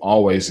wasn't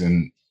always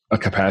in a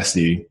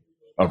capacity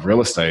of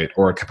real estate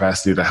or a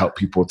capacity to help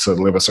people to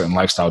live a certain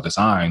lifestyle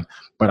design.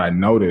 But I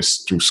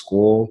noticed through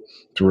school,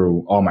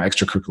 through all my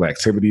extracurricular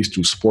activities,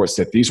 through sports,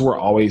 that these were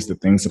always the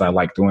things that I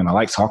like doing. I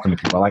like talking to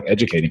people. I like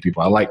educating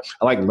people. I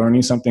like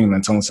learning something and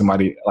then telling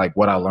somebody like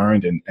what I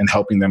learned and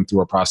helping them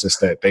through a process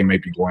that they may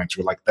be going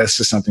through. Like, that's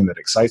just something that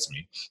excites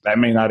me. That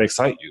may not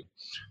excite you.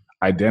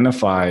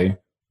 Identify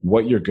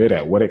what you're good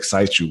at, what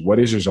excites you, what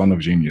is your zone of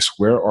genius?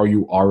 Where are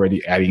you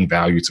already adding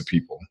value to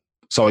people?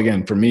 So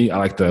again, for me, I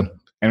like to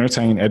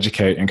entertain,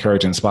 educate,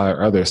 encourage,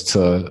 inspire others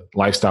to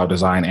lifestyle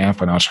design and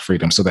financial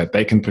freedom so that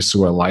they can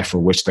pursue a life for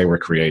which they were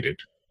created.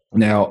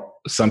 Now,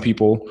 some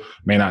people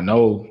may not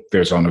know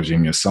their zone of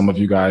genius. Some of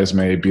you guys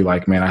may be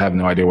like, man, I have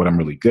no idea what I'm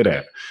really good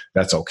at.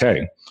 That's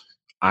okay.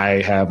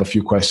 I have a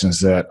few questions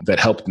that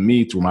helped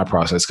me through my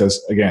process.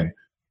 Because again,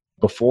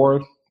 before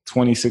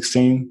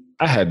 2016,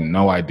 I had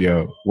no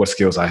idea what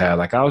skills I had.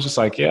 Like, I was just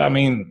like, yeah, I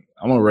mean,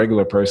 I'm a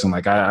regular person.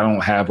 Like, I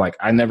don't have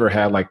I never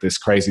had like this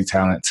crazy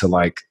talent to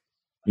like,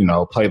 you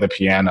know, play the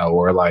piano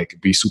or like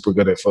be super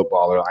good at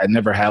football. Or I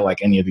never had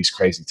like any of these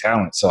crazy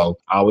talents. So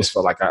I always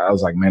felt like I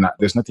was like, man,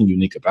 there's nothing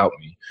unique about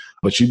me,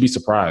 but you'd be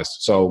surprised.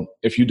 So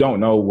if you don't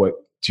know what's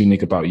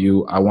unique about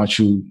you, I want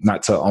you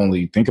not to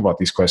only think about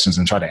these questions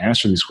and try to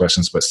answer these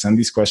questions, but send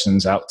these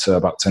questions out to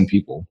about 10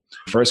 people.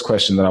 First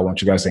question that I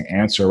want you guys to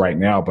answer right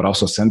now, but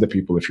also send to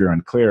people if you're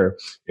unclear,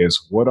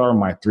 is what are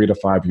my 3 to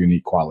 5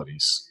 unique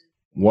qualities?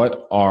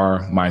 What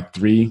are my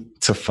 3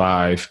 to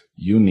 5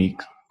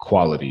 unique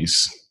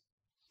qualities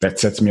that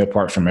sets me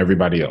apart from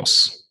everybody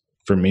else?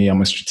 For me,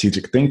 I'm a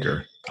strategic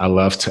thinker. I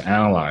love to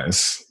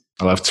analyze.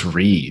 I love to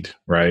read,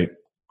 right?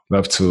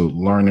 Love to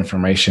learn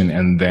information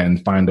and then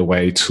find a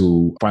way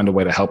to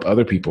help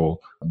other people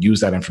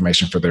use that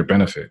information for their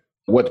benefit.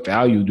 What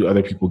value do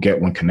other people get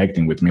when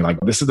connecting with me? Like,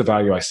 this is the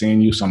value I see in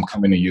you, so I'm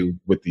coming to you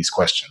with these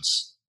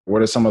questions.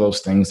 What are some of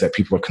those things that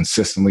people are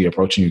consistently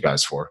approaching you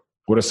guys for?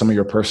 What are some of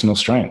your personal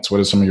strengths?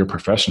 What are some of your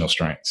professional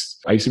strengths?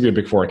 I used to be a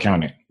Big Four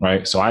accountant,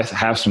 right? So I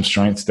have some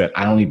strengths that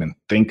I don't even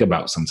think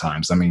about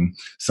sometimes. I mean,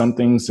 some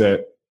things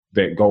that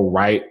go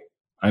right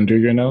under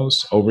your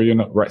nose, over your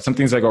nose, right? Some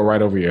things that go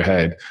right over your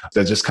head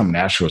that just come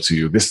natural to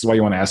you. This is why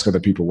you want to ask other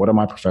people, what are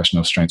my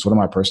professional strengths? What are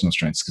my personal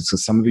strengths?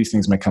 Because some of these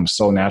things may come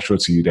so natural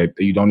to you that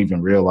you don't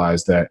even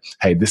realize that,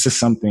 hey, this is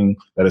something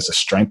that is a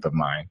strength of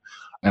mine.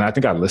 And I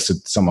think I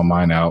listed some of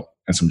mine out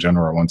and some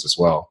general ones as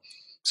well.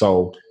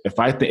 So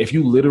if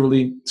you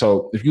literally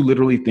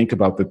think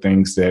about the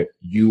things that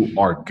you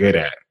are good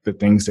at, the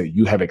things that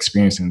you have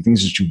experienced and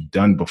things that you've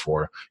done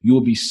before, you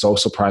will be so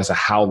surprised at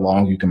how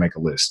long you can make a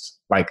list.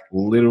 Like,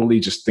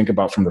 literally just think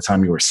about from the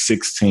time you were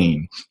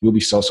 16, you'll be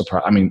so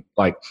surprised. I mean,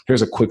 like,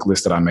 here's a quick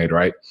list that I made,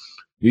 right?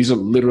 These are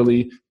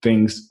literally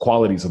things,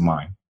 qualities of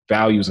mine,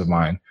 values of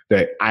mine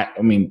that I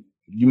mean,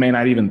 you may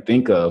not even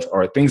think of,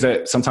 or things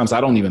that sometimes I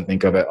don't even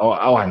think of it. Oh,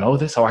 I know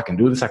this. Oh, I can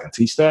do this. I can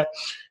teach that.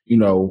 You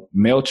know,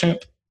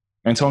 MailChimp,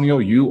 Antonio,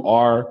 you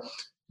are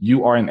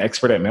an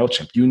expert at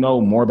MailChimp. You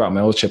know more about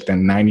MailChimp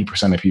than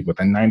 90% of people,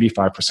 than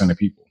 95% of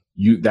people.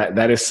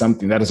 That is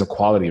something, that is a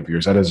quality of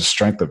yours. That is a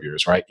strength of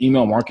yours, right?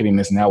 Email marketing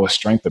is now a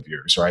strength of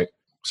yours, right?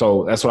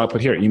 So that's what I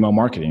put here. Email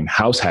marketing,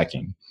 house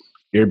hacking,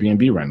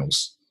 Airbnb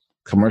rentals,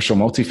 commercial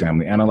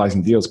multifamily,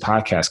 analyzing deals,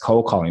 podcasts,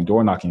 cold calling,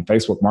 door knocking,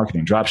 Facebook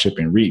marketing, drop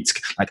shipping,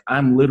 REITs. Like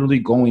I'm literally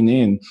going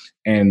in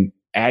and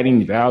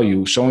adding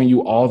value, showing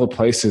you all the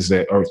places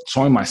that, or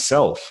showing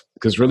myself,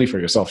 because really for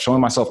yourself, showing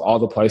myself all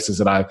the places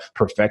that I've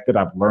perfected,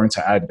 I've learned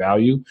to add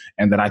value,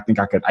 and that I think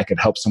I could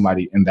help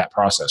somebody in that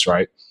process,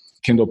 right?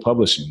 Kindle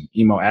publishing,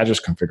 email address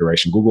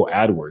configuration, Google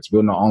AdWords,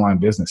 building an online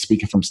business,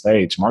 speaking from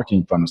stage,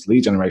 marketing funnels,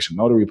 lead generation,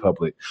 Notary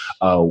Public,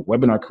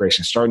 webinar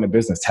creation, starting a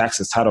business,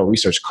 taxes, title,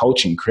 research,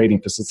 coaching,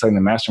 creating, facilitating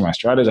the mastermind,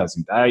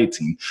 strategizing,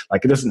 dieting.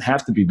 Like it doesn't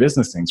have to be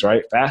business things,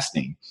 right?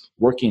 Fasting,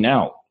 working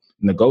out,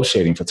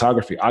 negotiating,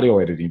 photography, audio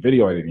editing,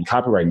 video editing,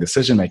 copywriting,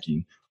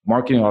 decision-making,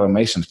 marketing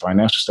automation,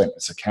 financial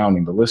statements,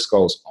 accounting, the list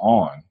goes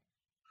on.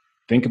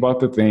 Think about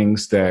the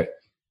things that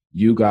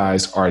you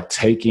guys are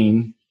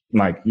taking,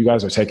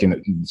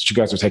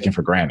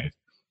 for granted.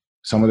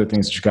 Some of the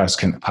things that you guys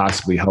can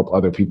possibly help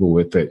other people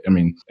with it. I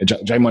mean,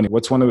 J Money,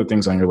 what's one of the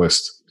things on your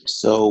list?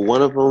 So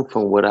one of them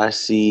from what I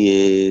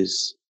see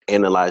is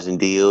analyzing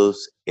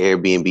deals,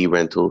 Airbnb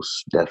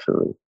rentals,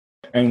 definitely.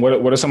 And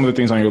what are some of the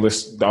things on your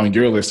list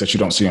that you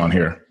don't see on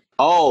here?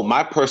 Oh,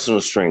 my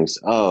personal strengths.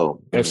 Oh.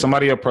 If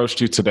somebody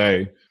approached you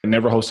today and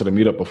never hosted a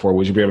meetup before,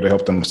 would you be able to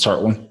help them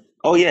start one?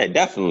 Oh, yeah,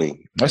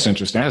 definitely. That's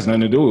interesting. That has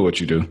nothing to do with what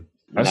you do.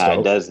 That's dope.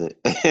 It doesn't.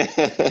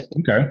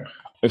 Okay.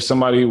 If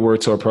somebody were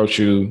to approach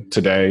you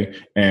today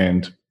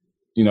and,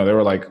 they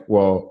were like,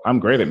 well, I'm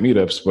great at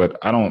meetups, but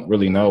I don't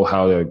really know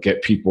how to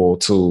get people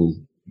to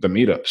the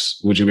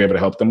meetups. Would you be able to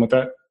help them with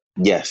that?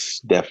 Yes,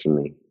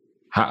 definitely.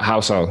 How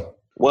so?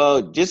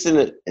 Well, just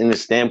in the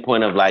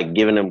standpoint of like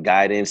giving them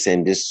guidance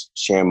and just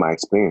sharing my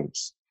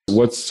experience.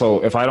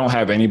 So if I don't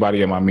have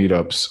anybody at my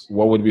meetups,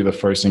 what would be the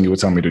first thing you would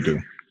tell me to do?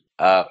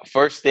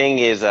 First thing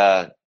is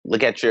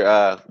look at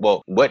your,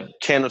 what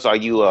channels are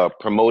you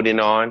promoting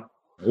on?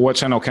 What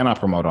channel can I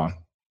promote on?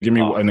 Give me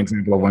an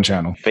example of one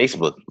channel.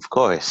 Facebook, of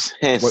course.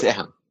 Hands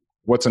down.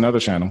 What's another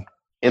channel?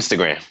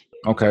 Instagram.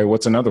 Okay,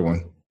 what's another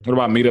one? What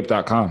about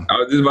meetup.com? I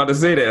was just about to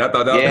say that. I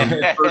thought that was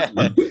the first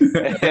one.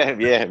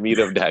 Yeah,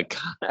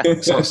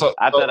 meetup.com. So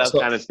I thought that was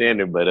kind of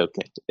standard, but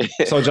okay.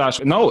 So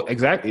Josh, no,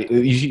 exactly.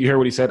 You hear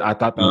what he said? I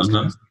thought that was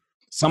kind of,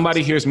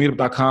 somebody hears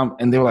meetup.com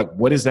and they're like,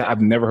 what is that?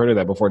 I've never heard of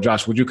that before.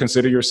 Josh, would you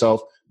consider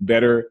yourself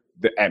better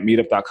at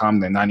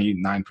meetup.com than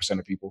 99%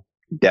 of people?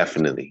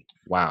 Definitely.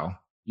 Wow.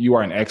 You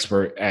are an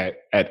expert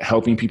at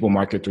helping people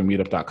market through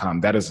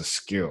meetup.com. That is a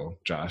skill,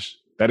 Josh.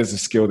 That is a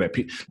skill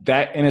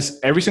and it's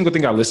every single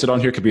thing I listed on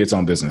here could be its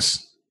own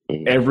business.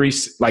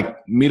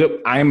 Meetup,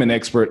 I am an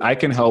expert. I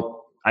can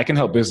help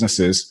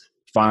businesses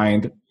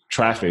find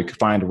traffic,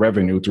 find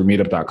revenue through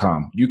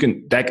meetup.com.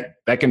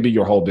 That can be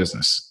your whole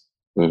business.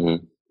 Mm-hmm.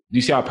 Do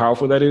you see how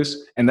powerful that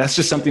is? And that's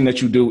just something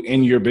that you do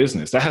in your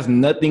business. That has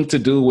nothing to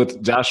do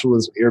with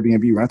Joshua's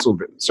Airbnb rental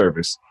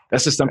service.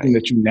 That's just something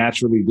that you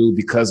naturally do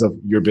because of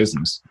your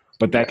business.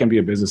 But that can be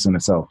a business in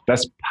itself.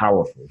 That's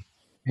powerful.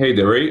 Hey,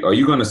 DeRay, are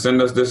you going to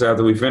send us this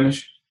after we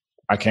finish?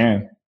 I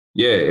can.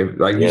 Yeah,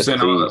 you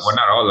send all, well,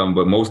 not all of them,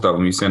 but most of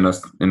them you send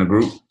us in a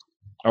group.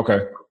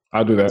 Okay,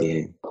 I'll do that.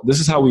 Yeah. This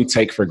is how we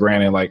take for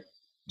granted. Like,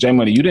 J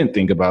Money, you didn't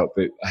think about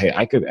that. Hey,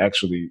 I could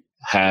actually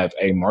have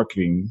a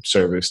marketing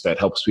service that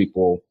helps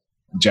people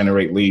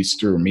generate leads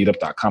through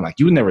meetup.com. Like,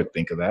 you would never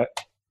think of that.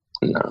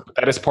 No.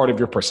 That is part of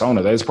your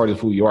persona. That is part of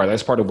who you are.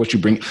 That's part of what you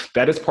bring.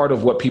 That is part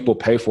of what people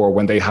pay for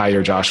when they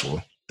hire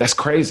Joshua. That's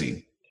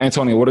crazy.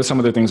 Antonio, what are some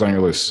of the things on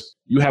your list?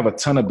 You have a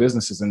ton of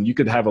businesses and you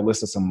could have a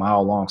list that's a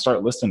mile long.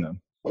 Start listing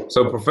them.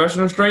 So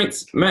professional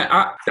strengths, man,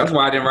 that's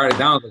why I didn't write it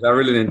down, because I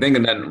really didn't think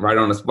of nothing right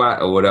on the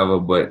spot or whatever.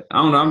 But I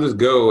don't know, I'm just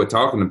good with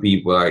talking to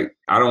people. Like,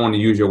 I don't want to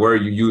use your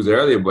word you used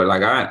earlier, but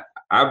like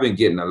I've been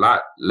getting a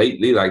lot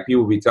lately. Like,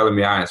 people be telling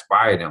me I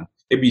inspire them.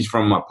 It be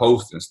from my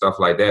posts and stuff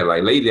like that.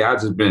 Like, lately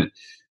I've just been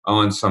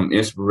on some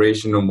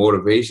inspirational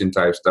motivation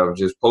type stuff,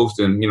 just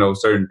posting,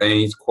 certain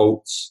things,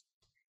 quotes,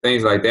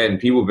 things like that. And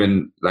people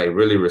been like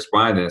really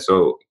responding.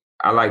 So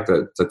I like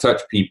to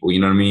touch people, you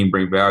know what I mean?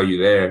 Bring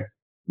value there,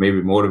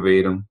 maybe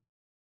motivate them.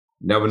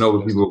 Never know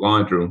what people are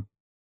going through.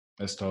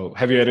 That's dope.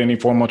 Have you had any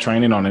formal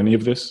training on any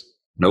of this?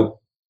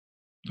 Nope.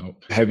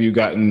 Have you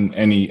gotten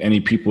any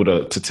people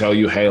to tell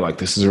you, hey, like,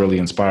 this is really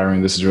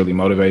inspiring, this is really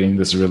motivating,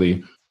 this is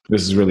really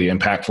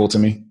impactful to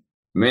me?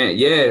 Man,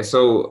 yeah.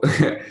 So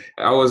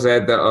I was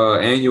at the our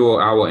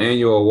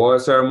annual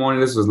award ceremony.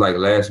 This was like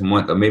last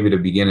month or maybe the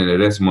beginning of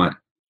this month.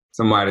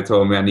 Somebody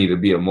told me I need to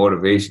be a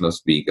motivational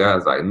speaker. I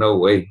was like, no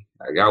way.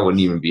 Like, I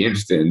wouldn't even be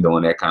interested in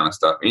doing that kind of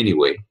stuff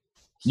anyway.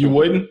 You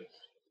wouldn't?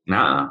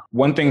 Nah.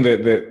 One thing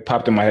that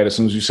popped in my head as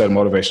soon as you said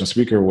motivational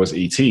speaker was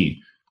ET.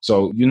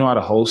 So you know how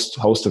to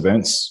host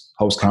events,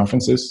 host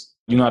conferences.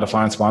 You know how to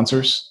find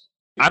sponsors.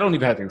 I don't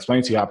even have to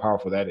explain to you how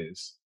powerful that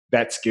is.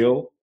 That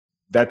skill,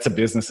 that's a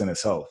business in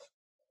itself.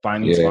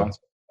 Finding sponsors.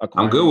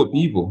 I'm good with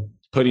people.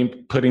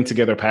 Putting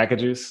together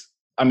packages.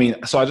 I mean,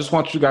 so I just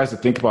want you guys to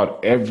think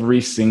about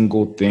every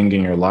single thing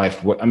in your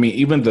life.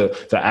 Even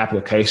the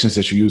applications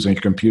that you use on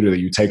your computer that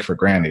you take for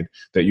granted,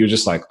 that you're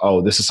just like,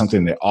 oh, this is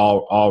something that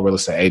all real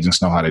estate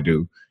agents know how to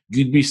do.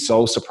 you'd be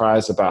so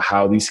surprised about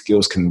how these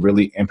skills can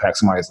really impact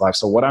somebody's life.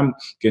 So what I'm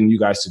getting you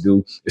guys to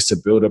do is to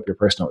build up your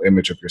personal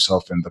image of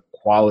yourself and the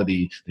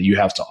quality that you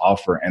have to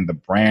offer and the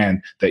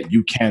brand that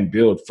you can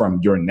build from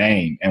your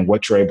name and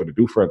what you're able to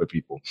do for other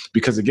people.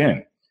 Because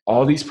again,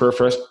 all these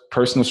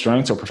personal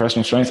strengths or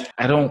professional strengths,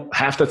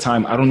 half the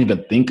time, I don't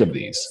even think of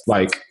these.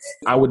 Like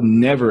I would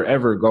never,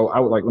 ever go,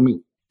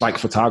 like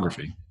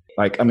photography.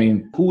 Like, I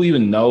mean, who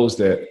even knows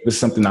that this is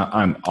something that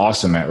I'm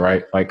awesome at,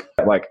 right? Like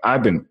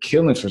I've been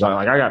killing photography.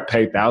 Like I got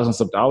paid thousands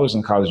of dollars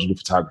in college to do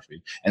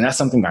photography. And that's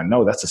something I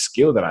know. That's a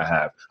skill that I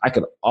have. I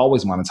could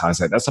always monetize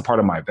that. That's a part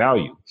of my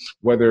value,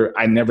 whether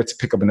I never to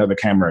pick up another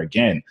camera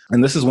again.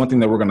 And this is one thing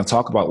that we're going to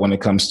talk about when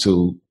it comes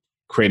to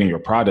creating your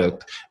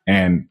product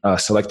and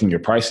selecting your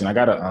pricing. I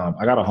got a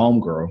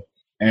homegirl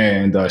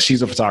and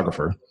she's a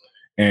photographer.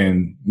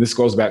 And this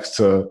goes back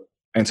to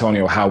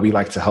Antonio, how we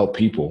like to help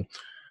people.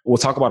 We'll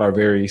talk about our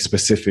very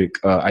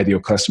specific ideal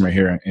customer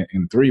here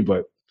in 3,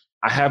 but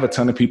I have a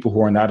ton of people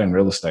who are not in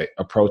real estate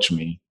approach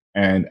me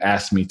and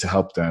ask me to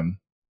help them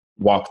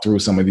walk through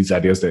some of these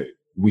ideas that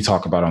we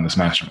talk about on this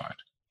mastermind.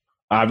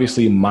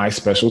 Obviously, my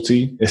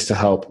specialty is to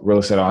help real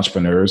estate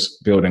entrepreneurs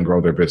build and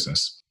grow their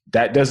business.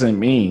 That doesn't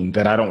mean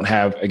that I don't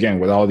have, again,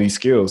 with all these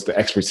skills, the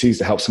expertise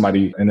to help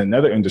somebody in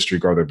another industry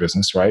grow their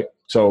business, right?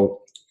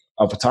 So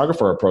a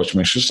photographer approached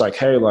me. She's like,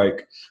 hey,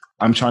 like,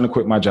 I'm trying to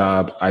quit my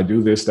job. I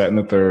do this, that, and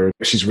the third.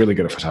 She's really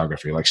good at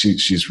photography. Like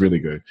she's really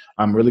good.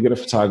 I'm really good at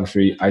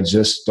photography. I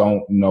just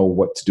don't know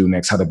what to do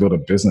next, how to build a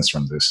business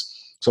from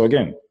this. So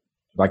again,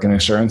 like an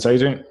insurance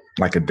agent,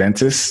 like a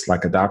dentist,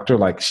 like a doctor,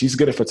 like she's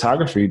good at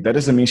photography. That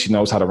doesn't mean she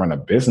knows how to run a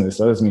business.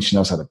 That doesn't mean she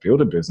knows how to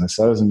build a business.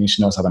 That doesn't mean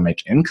she knows how to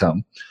make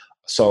income.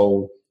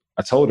 So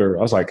I told her,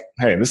 I was like,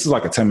 hey, this is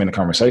like a 10-minute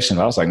conversation.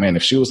 I was like, man,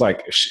 if she was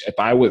like,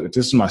 if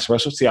this is my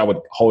specialty, I would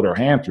hold her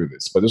hand through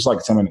this. But this is like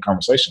a 10-minute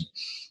conversation.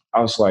 I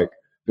was like,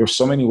 there's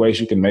so many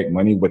ways you can make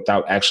money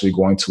without actually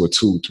going to a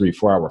 2, 3,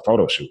 4 hour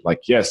photo shoot.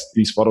 Like, yes,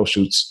 these photo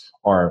shoots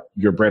are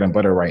your bread and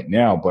butter right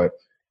now. But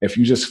if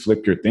you just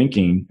flip your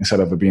thinking, instead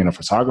of being a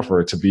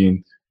photographer to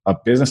being a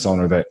business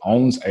owner that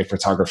owns a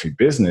photography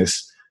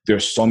business,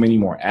 there's so many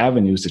more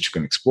avenues that you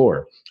can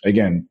explore.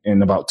 Again,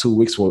 in about 2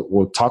 weeks,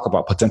 we'll talk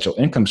about potential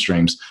income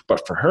streams.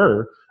 But for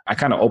her, I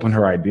kind of opened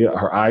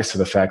her eyes to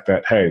the fact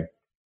that, hey,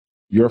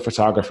 you're a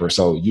photographer.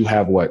 So you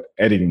have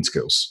editing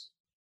skills.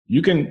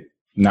 You can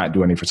not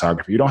do any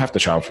photography. You don't have to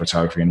travel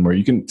photography anymore.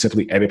 You can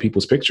simply edit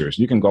people's pictures.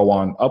 You can go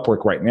on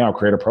Upwork right now,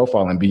 create a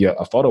profile and be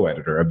a photo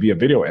editor or be a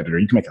video editor.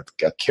 You can make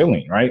a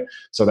killing, right?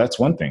 So that's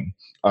one thing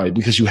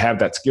because you have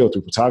that skill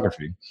through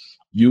photography.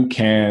 You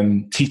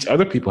can teach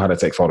other people how to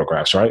take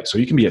photographs, right? So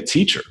you can be a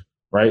teacher,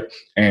 right?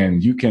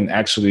 And you can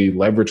actually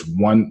leverage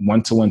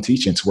one-to-one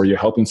teaching to where you're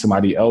helping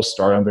somebody else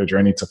start on their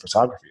journey to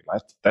photography.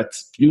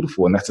 That's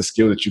beautiful. And that's a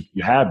skill that you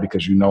have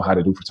because you know how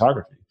to do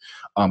photography.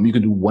 You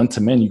can do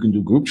one-to-many, you can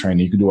do group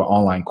training, you can do an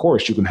online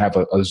course, you can have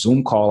a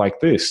Zoom call like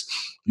this.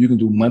 You can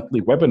do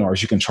monthly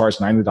webinars, you can charge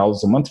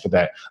 $90 a month for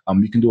that.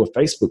 You can do a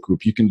Facebook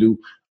group, you can do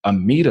a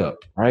meetup,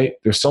 right?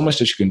 There's so much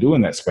that you can do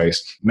in that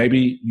space.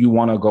 Maybe you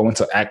want to go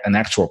into an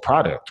actual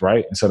product,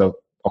 right? Instead of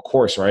a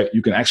course, right?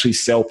 You can actually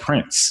sell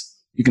prints.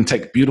 You can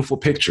take beautiful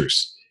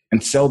pictures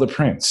and sell the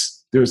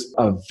prints. There's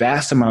a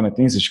vast amount of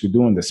things that you can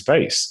do in this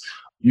space.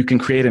 You can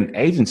create an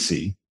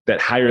agency that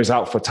hires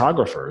out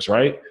photographers,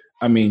 right?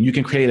 I mean, you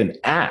can create an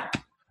app.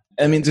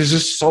 I mean, there's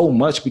just so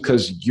much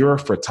because you're a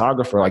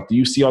photographer. Like, do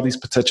you see all these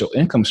potential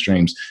income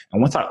streams?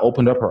 And once I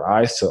opened up her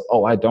eyes to,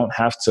 I don't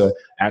have to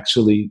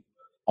actually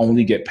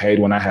only get paid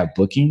when I have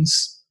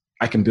bookings.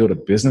 I can build a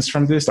business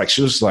from this. Like,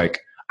 she was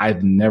like,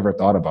 I've never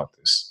thought about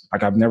this.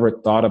 Like, I've never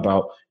thought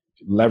about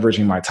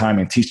leveraging my time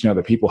and teaching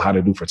other people how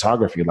to do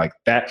photography like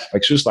that.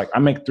 Like, she was like, I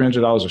make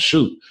 $300 a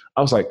shoot.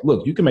 I was like,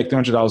 look, you can make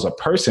 $300 a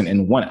person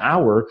in 1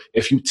 hour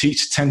if you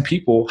teach 10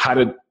 people how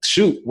to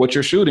shoot what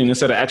you're shooting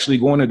instead of actually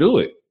going to do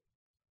it.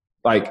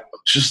 Like,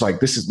 she's like,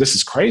 this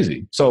is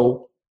crazy.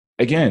 So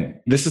again,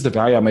 this is the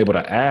value I'm able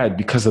to add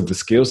because of the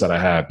skills that I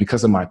have,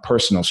 because of my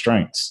personal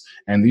strengths.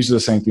 And these are the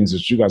same things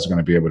that you guys are going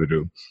to be able to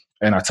do.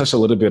 And I touched a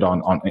little bit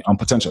on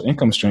potential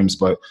income streams,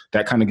 but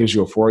that kind of gives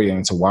you a foray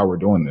into why we're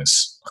doing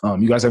this.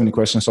 You guys have any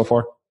questions so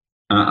far?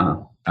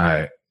 All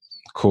right,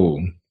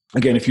 cool.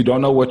 Again, if you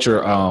don't know what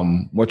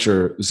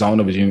your zone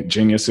of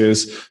genius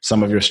is,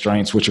 some of your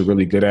strengths, what you're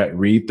really good at,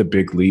 read The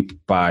Big Leap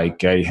by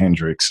Gay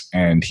Hendricks.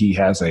 And he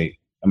has a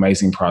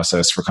amazing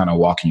process for kind of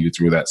walking you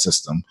through that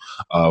system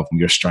of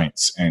your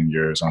strengths and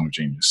your zone of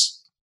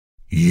genius.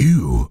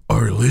 You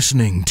are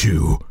listening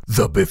to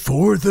the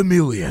Before the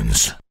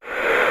Millions.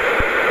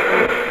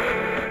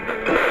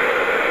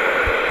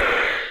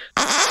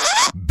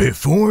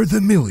 Before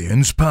the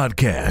Millions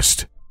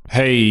podcast.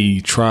 Hey,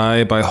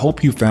 tribe. I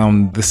hope you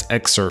found this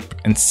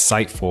excerpt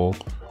insightful,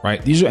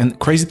 right? And the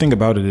crazy thing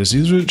about it is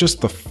these are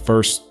just the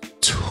first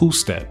 2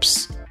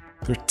 steps.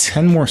 There are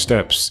 10 more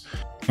steps.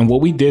 And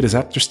what we did is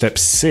after step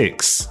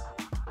 6,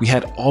 we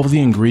had all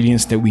the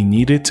ingredients that we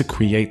needed to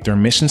create their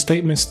mission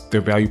statements,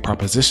 their value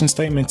proposition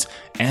statements,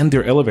 and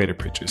their elevator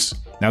pitches.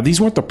 Now,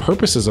 these weren't the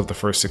purposes of the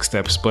first 6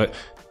 steps, but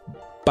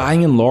by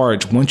and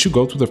large, once you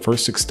go through the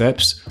first 6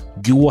 steps,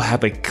 you will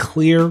have a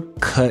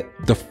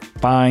clear-cut,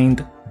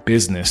 defined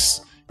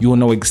business. You will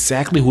know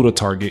exactly who to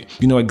target.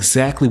 You know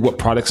exactly what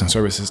products and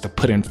services to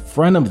put in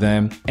front of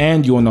them,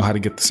 and you will know how to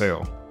get the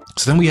sale.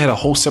 So then we had a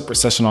whole separate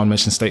session on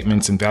mission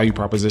statements and value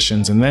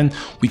propositions. And then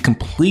we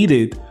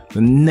completed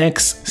the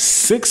next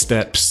 6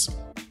 steps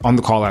on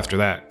the call after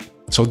that.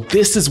 So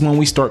this is when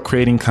we start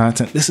creating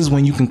content. This is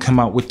when you can come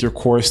out with your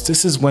course.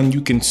 This is when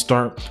you can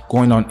start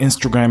going on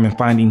Instagram and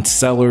finding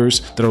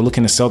sellers that are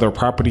looking to sell their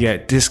property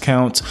at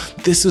discounts.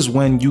 This is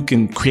when you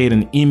can create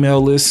an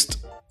email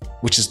list,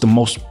 which is the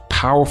most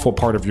powerful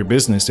part of your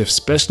business,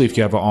 especially if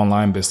you have an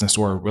online business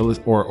or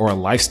a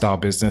lifestyle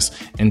business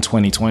in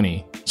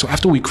 2020. So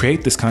after we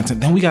create this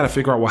content, then we got to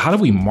figure out, well, how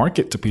do we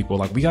market to people?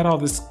 Like, we got all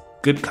this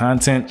good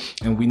content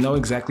and we know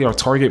exactly our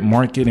target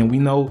market and we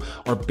know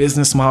our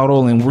business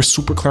model and we're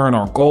super clear on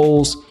our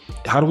goals.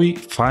 How do we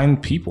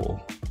find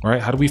people,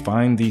 right? How do we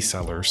find these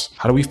sellers?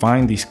 How do we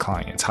find these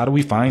clients? How do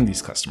we find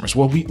these customers?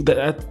 Well,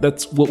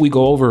 that's what we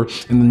go over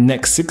in the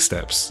next 6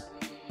 steps.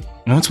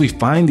 And once we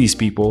find these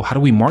people, how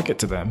do we market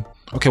to them?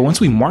 Okay,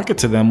 once we market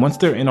to them, once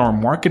they're in our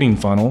marketing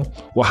funnel,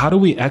 well, how do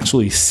we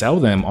actually sell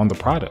them on the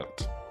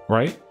product?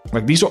 Right?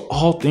 Like, these are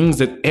all things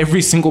that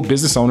every single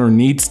business owner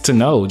needs to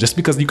know. Just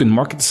because you can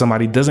market to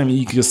somebody doesn't mean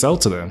you can sell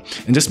to them.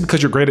 And just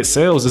because you're great at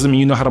sales doesn't mean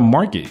you know how to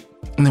market.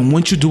 And then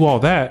once you do all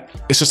that,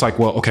 it's just like,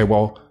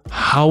 well,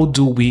 how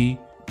do we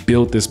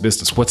build this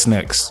business? What's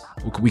next?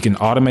 We can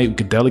automate, we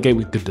could delegate,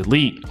 we could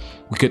delete.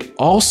 We could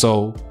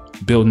also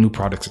build new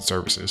products and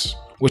services,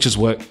 which is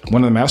what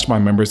one of the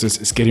mastermind members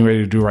is getting ready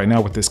to do right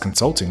now with this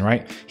consulting,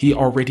 right? He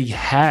already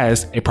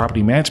has a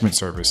property management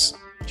service.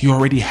 He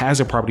already has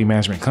a property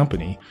management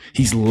company.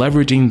 He's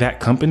leveraging that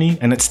company,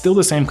 and it's still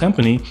the same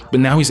company, but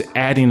now he's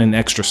adding an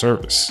extra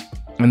service.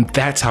 And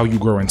that's how you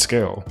grow and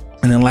scale.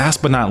 And then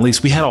last but not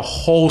least, we had a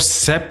whole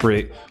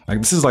separate, like,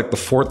 this is like the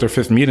 4th or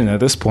 5th meeting at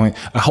this point,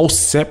 a whole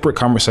separate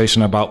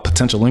conversation about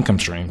potential income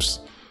streams,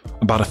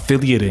 about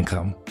affiliate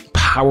income,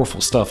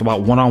 powerful stuff,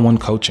 about one-on-one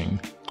coaching,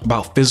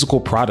 about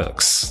physical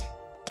products.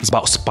 It's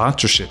about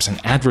sponsorships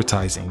and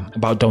advertising,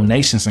 about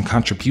donations and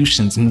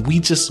contributions. And we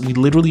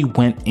literally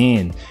went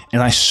in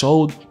and I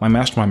showed my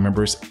mastermind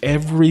members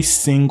every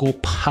single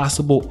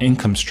possible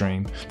income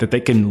stream that they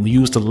can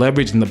use to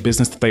leverage in the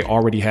business that they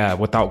already have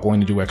without going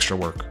to do extra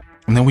work.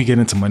 And then we get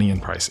into money and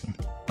pricing,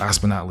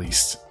 last but not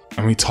least.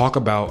 And we talk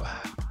about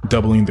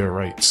doubling their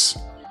rates.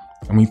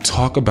 And we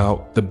talk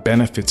about the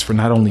benefits for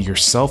not only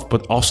yourself,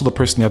 but also the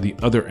person at the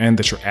other end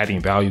that you're adding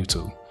value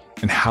to,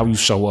 and how you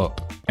show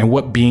up, and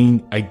what being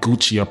a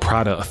Gucci, a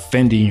Prada, a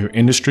Fendi in your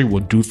industry will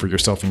do for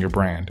yourself and your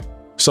brand.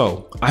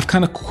 So I've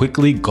kind of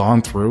quickly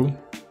gone through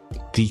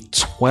the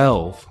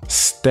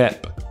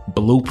 12-step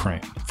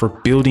blueprint for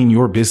building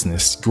your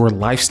business, your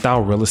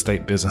lifestyle real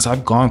estate business.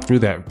 I've gone through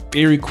that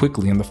very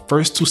quickly. In the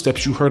first 2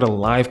 steps, you heard a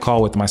live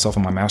call with myself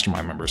and my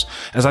mastermind members.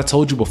 As I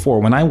told you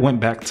before, when I went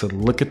back to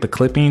look at the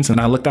clippings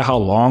and I looked at how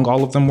long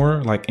all of them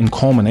were, like in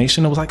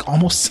culmination, it was like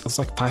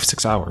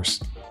 5-6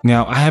 hours.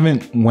 Now, I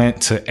haven't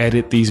went to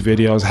edit these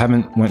videos, I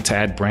haven't went to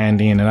add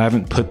branding, and I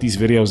haven't put these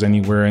videos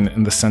anywhere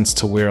in the sense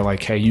to where,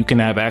 like, hey, you can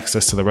have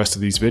access to the rest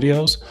of these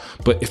videos.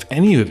 But if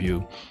any of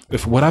you,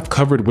 if what I've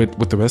covered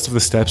with the rest of the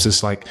steps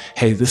is like,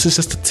 hey, this is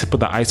just the tip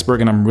of the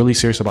iceberg and I'm really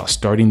serious about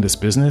starting this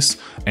business,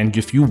 and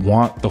if you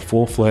want those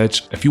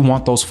full-fledged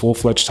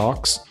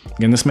talks,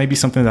 again, this may be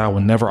something that I will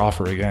never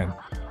offer again.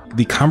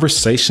 The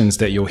conversations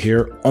that you'll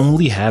hear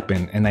only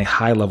happen in a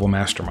high-level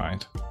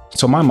mastermind.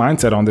 So my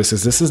mindset on this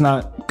is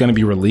not going to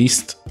be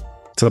released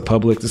to the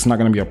public. This is not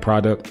going to be a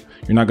product.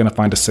 You're not going to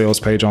find a sales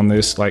page on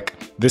this. Like,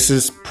 this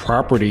is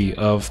property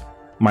of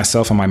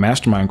myself and my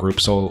mastermind group.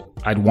 So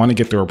I'd want to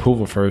get their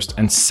approval first.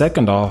 And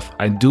second off,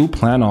 I do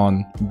plan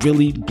on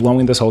really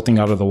blowing this whole thing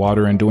out of the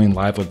water and doing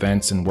live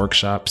events and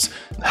workshops,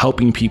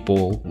 helping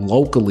people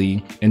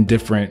locally in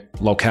different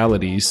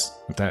localities,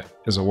 if that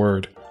is a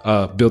word,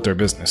 build their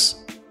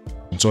business.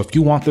 And so if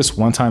you want this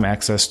one-time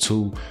access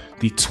to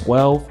the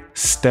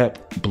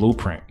 12-step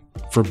blueprint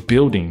for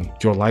building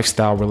your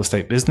lifestyle real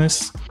estate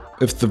business,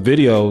 if the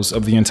videos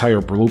of the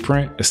entire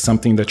blueprint is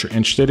something that you're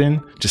interested in,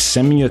 just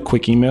send me a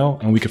quick email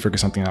and we can figure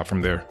something out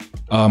from there.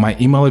 My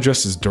email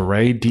address is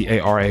Daray,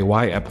 Daray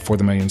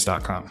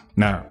 @beforethemillions.com.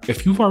 Now,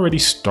 if you've already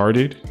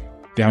started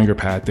down your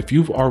path, if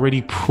you've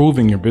already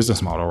proven your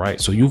business model, right?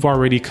 So you've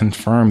already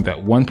confirmed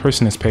that one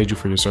person has paid you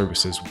for your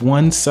services,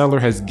 one seller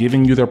has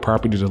given you their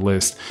property to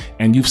list,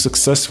 and you've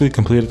successfully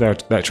completed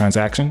that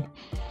transaction,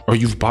 or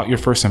you've bought your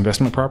first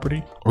investment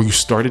property, or you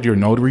started your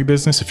notary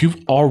business. If you've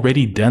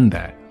already done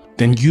that,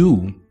 then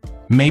you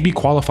may be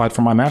qualified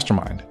for my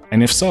mastermind.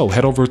 And if so,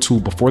 head over to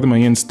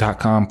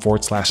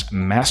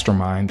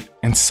beforethemillions.com/mastermind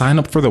and sign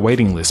up for the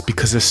waiting list,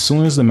 because as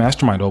soon as the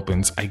mastermind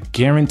opens, I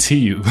guarantee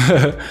you,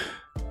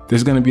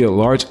 there's going to be a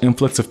large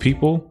influx of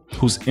people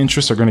whose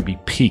interests are going to be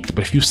piqued.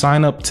 But if you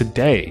sign up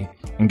today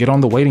and get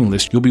on the waiting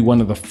list, you'll be one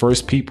of the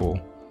first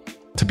people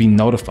to be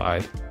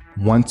notified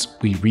once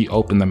we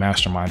reopen the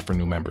mastermind for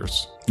new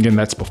members. Again,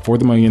 that's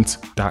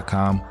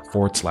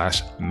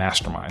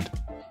beforethemillions.com/mastermind.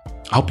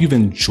 I hope you've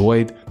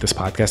enjoyed this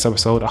podcast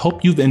episode. I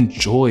hope you've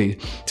enjoyed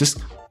just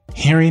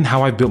hearing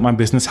how I built my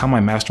business, how my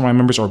mastermind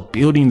members are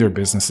building their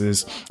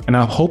businesses. And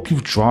I hope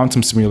you've drawn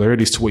some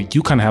similarities to what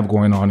you kind of have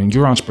going on in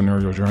your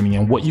entrepreneurial journey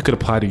and what you could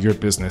apply to your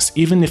business,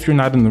 even if you're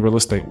not in the real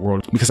estate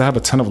world, because I have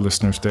a ton of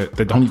listeners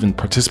that don't even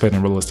participate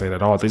in real estate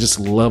at all. They just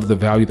love the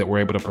value that we're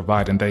able to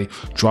provide, and they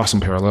draw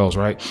some parallels,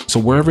 right? So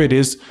wherever it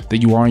is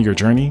that you are in your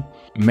journey,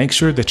 make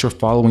sure that you're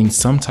following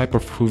some type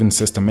of proven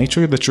system. Make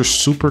sure that you're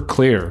super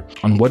clear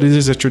on what it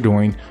is that you're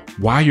doing,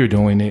 why you're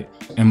doing it,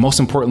 and most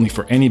importantly,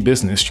 for any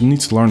business, you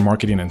need to learn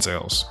marketing and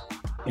sales.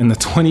 In the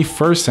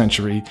 21st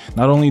century,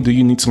 not only do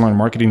you need to learn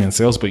marketing and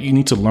sales, but you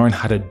need to learn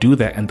how to do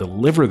that and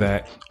deliver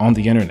that on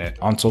the internet,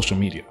 on social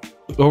media.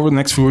 Over the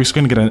next few weeks,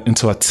 we're going to get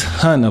into a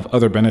ton of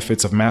other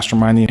benefits of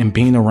masterminding and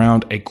being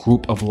around a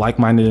group of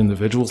like-minded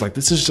individuals. Like,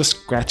 this is just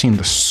scratching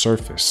the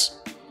surface.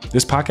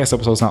 This podcast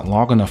episode is not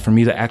long enough for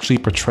me to actually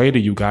portray to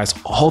you guys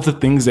all the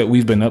things that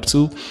we've been up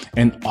to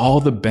and all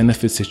the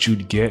benefits that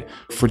you'd get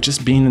for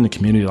just being in the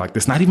community like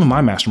this. Not even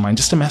my mastermind,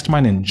 just a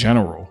mastermind in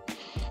general.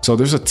 So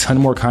there's a ton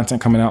more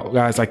content coming out,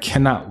 guys. I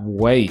cannot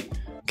wait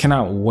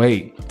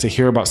to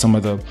hear about some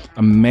of the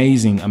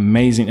amazing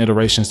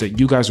iterations that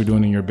you guys are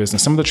doing in your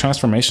business, some of the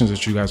transformations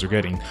that you guys are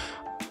getting.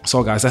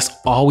 So guys, that's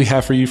all we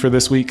have for you for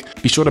this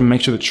week. Be sure to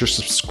make sure that you're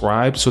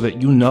subscribed so that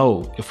you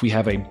know if we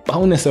have a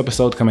bonus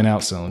episode coming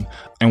out soon.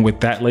 And with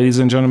that, ladies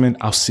and gentlemen,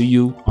 I'll see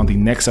you on the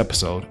next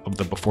episode of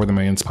the Before the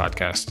Millions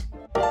podcast.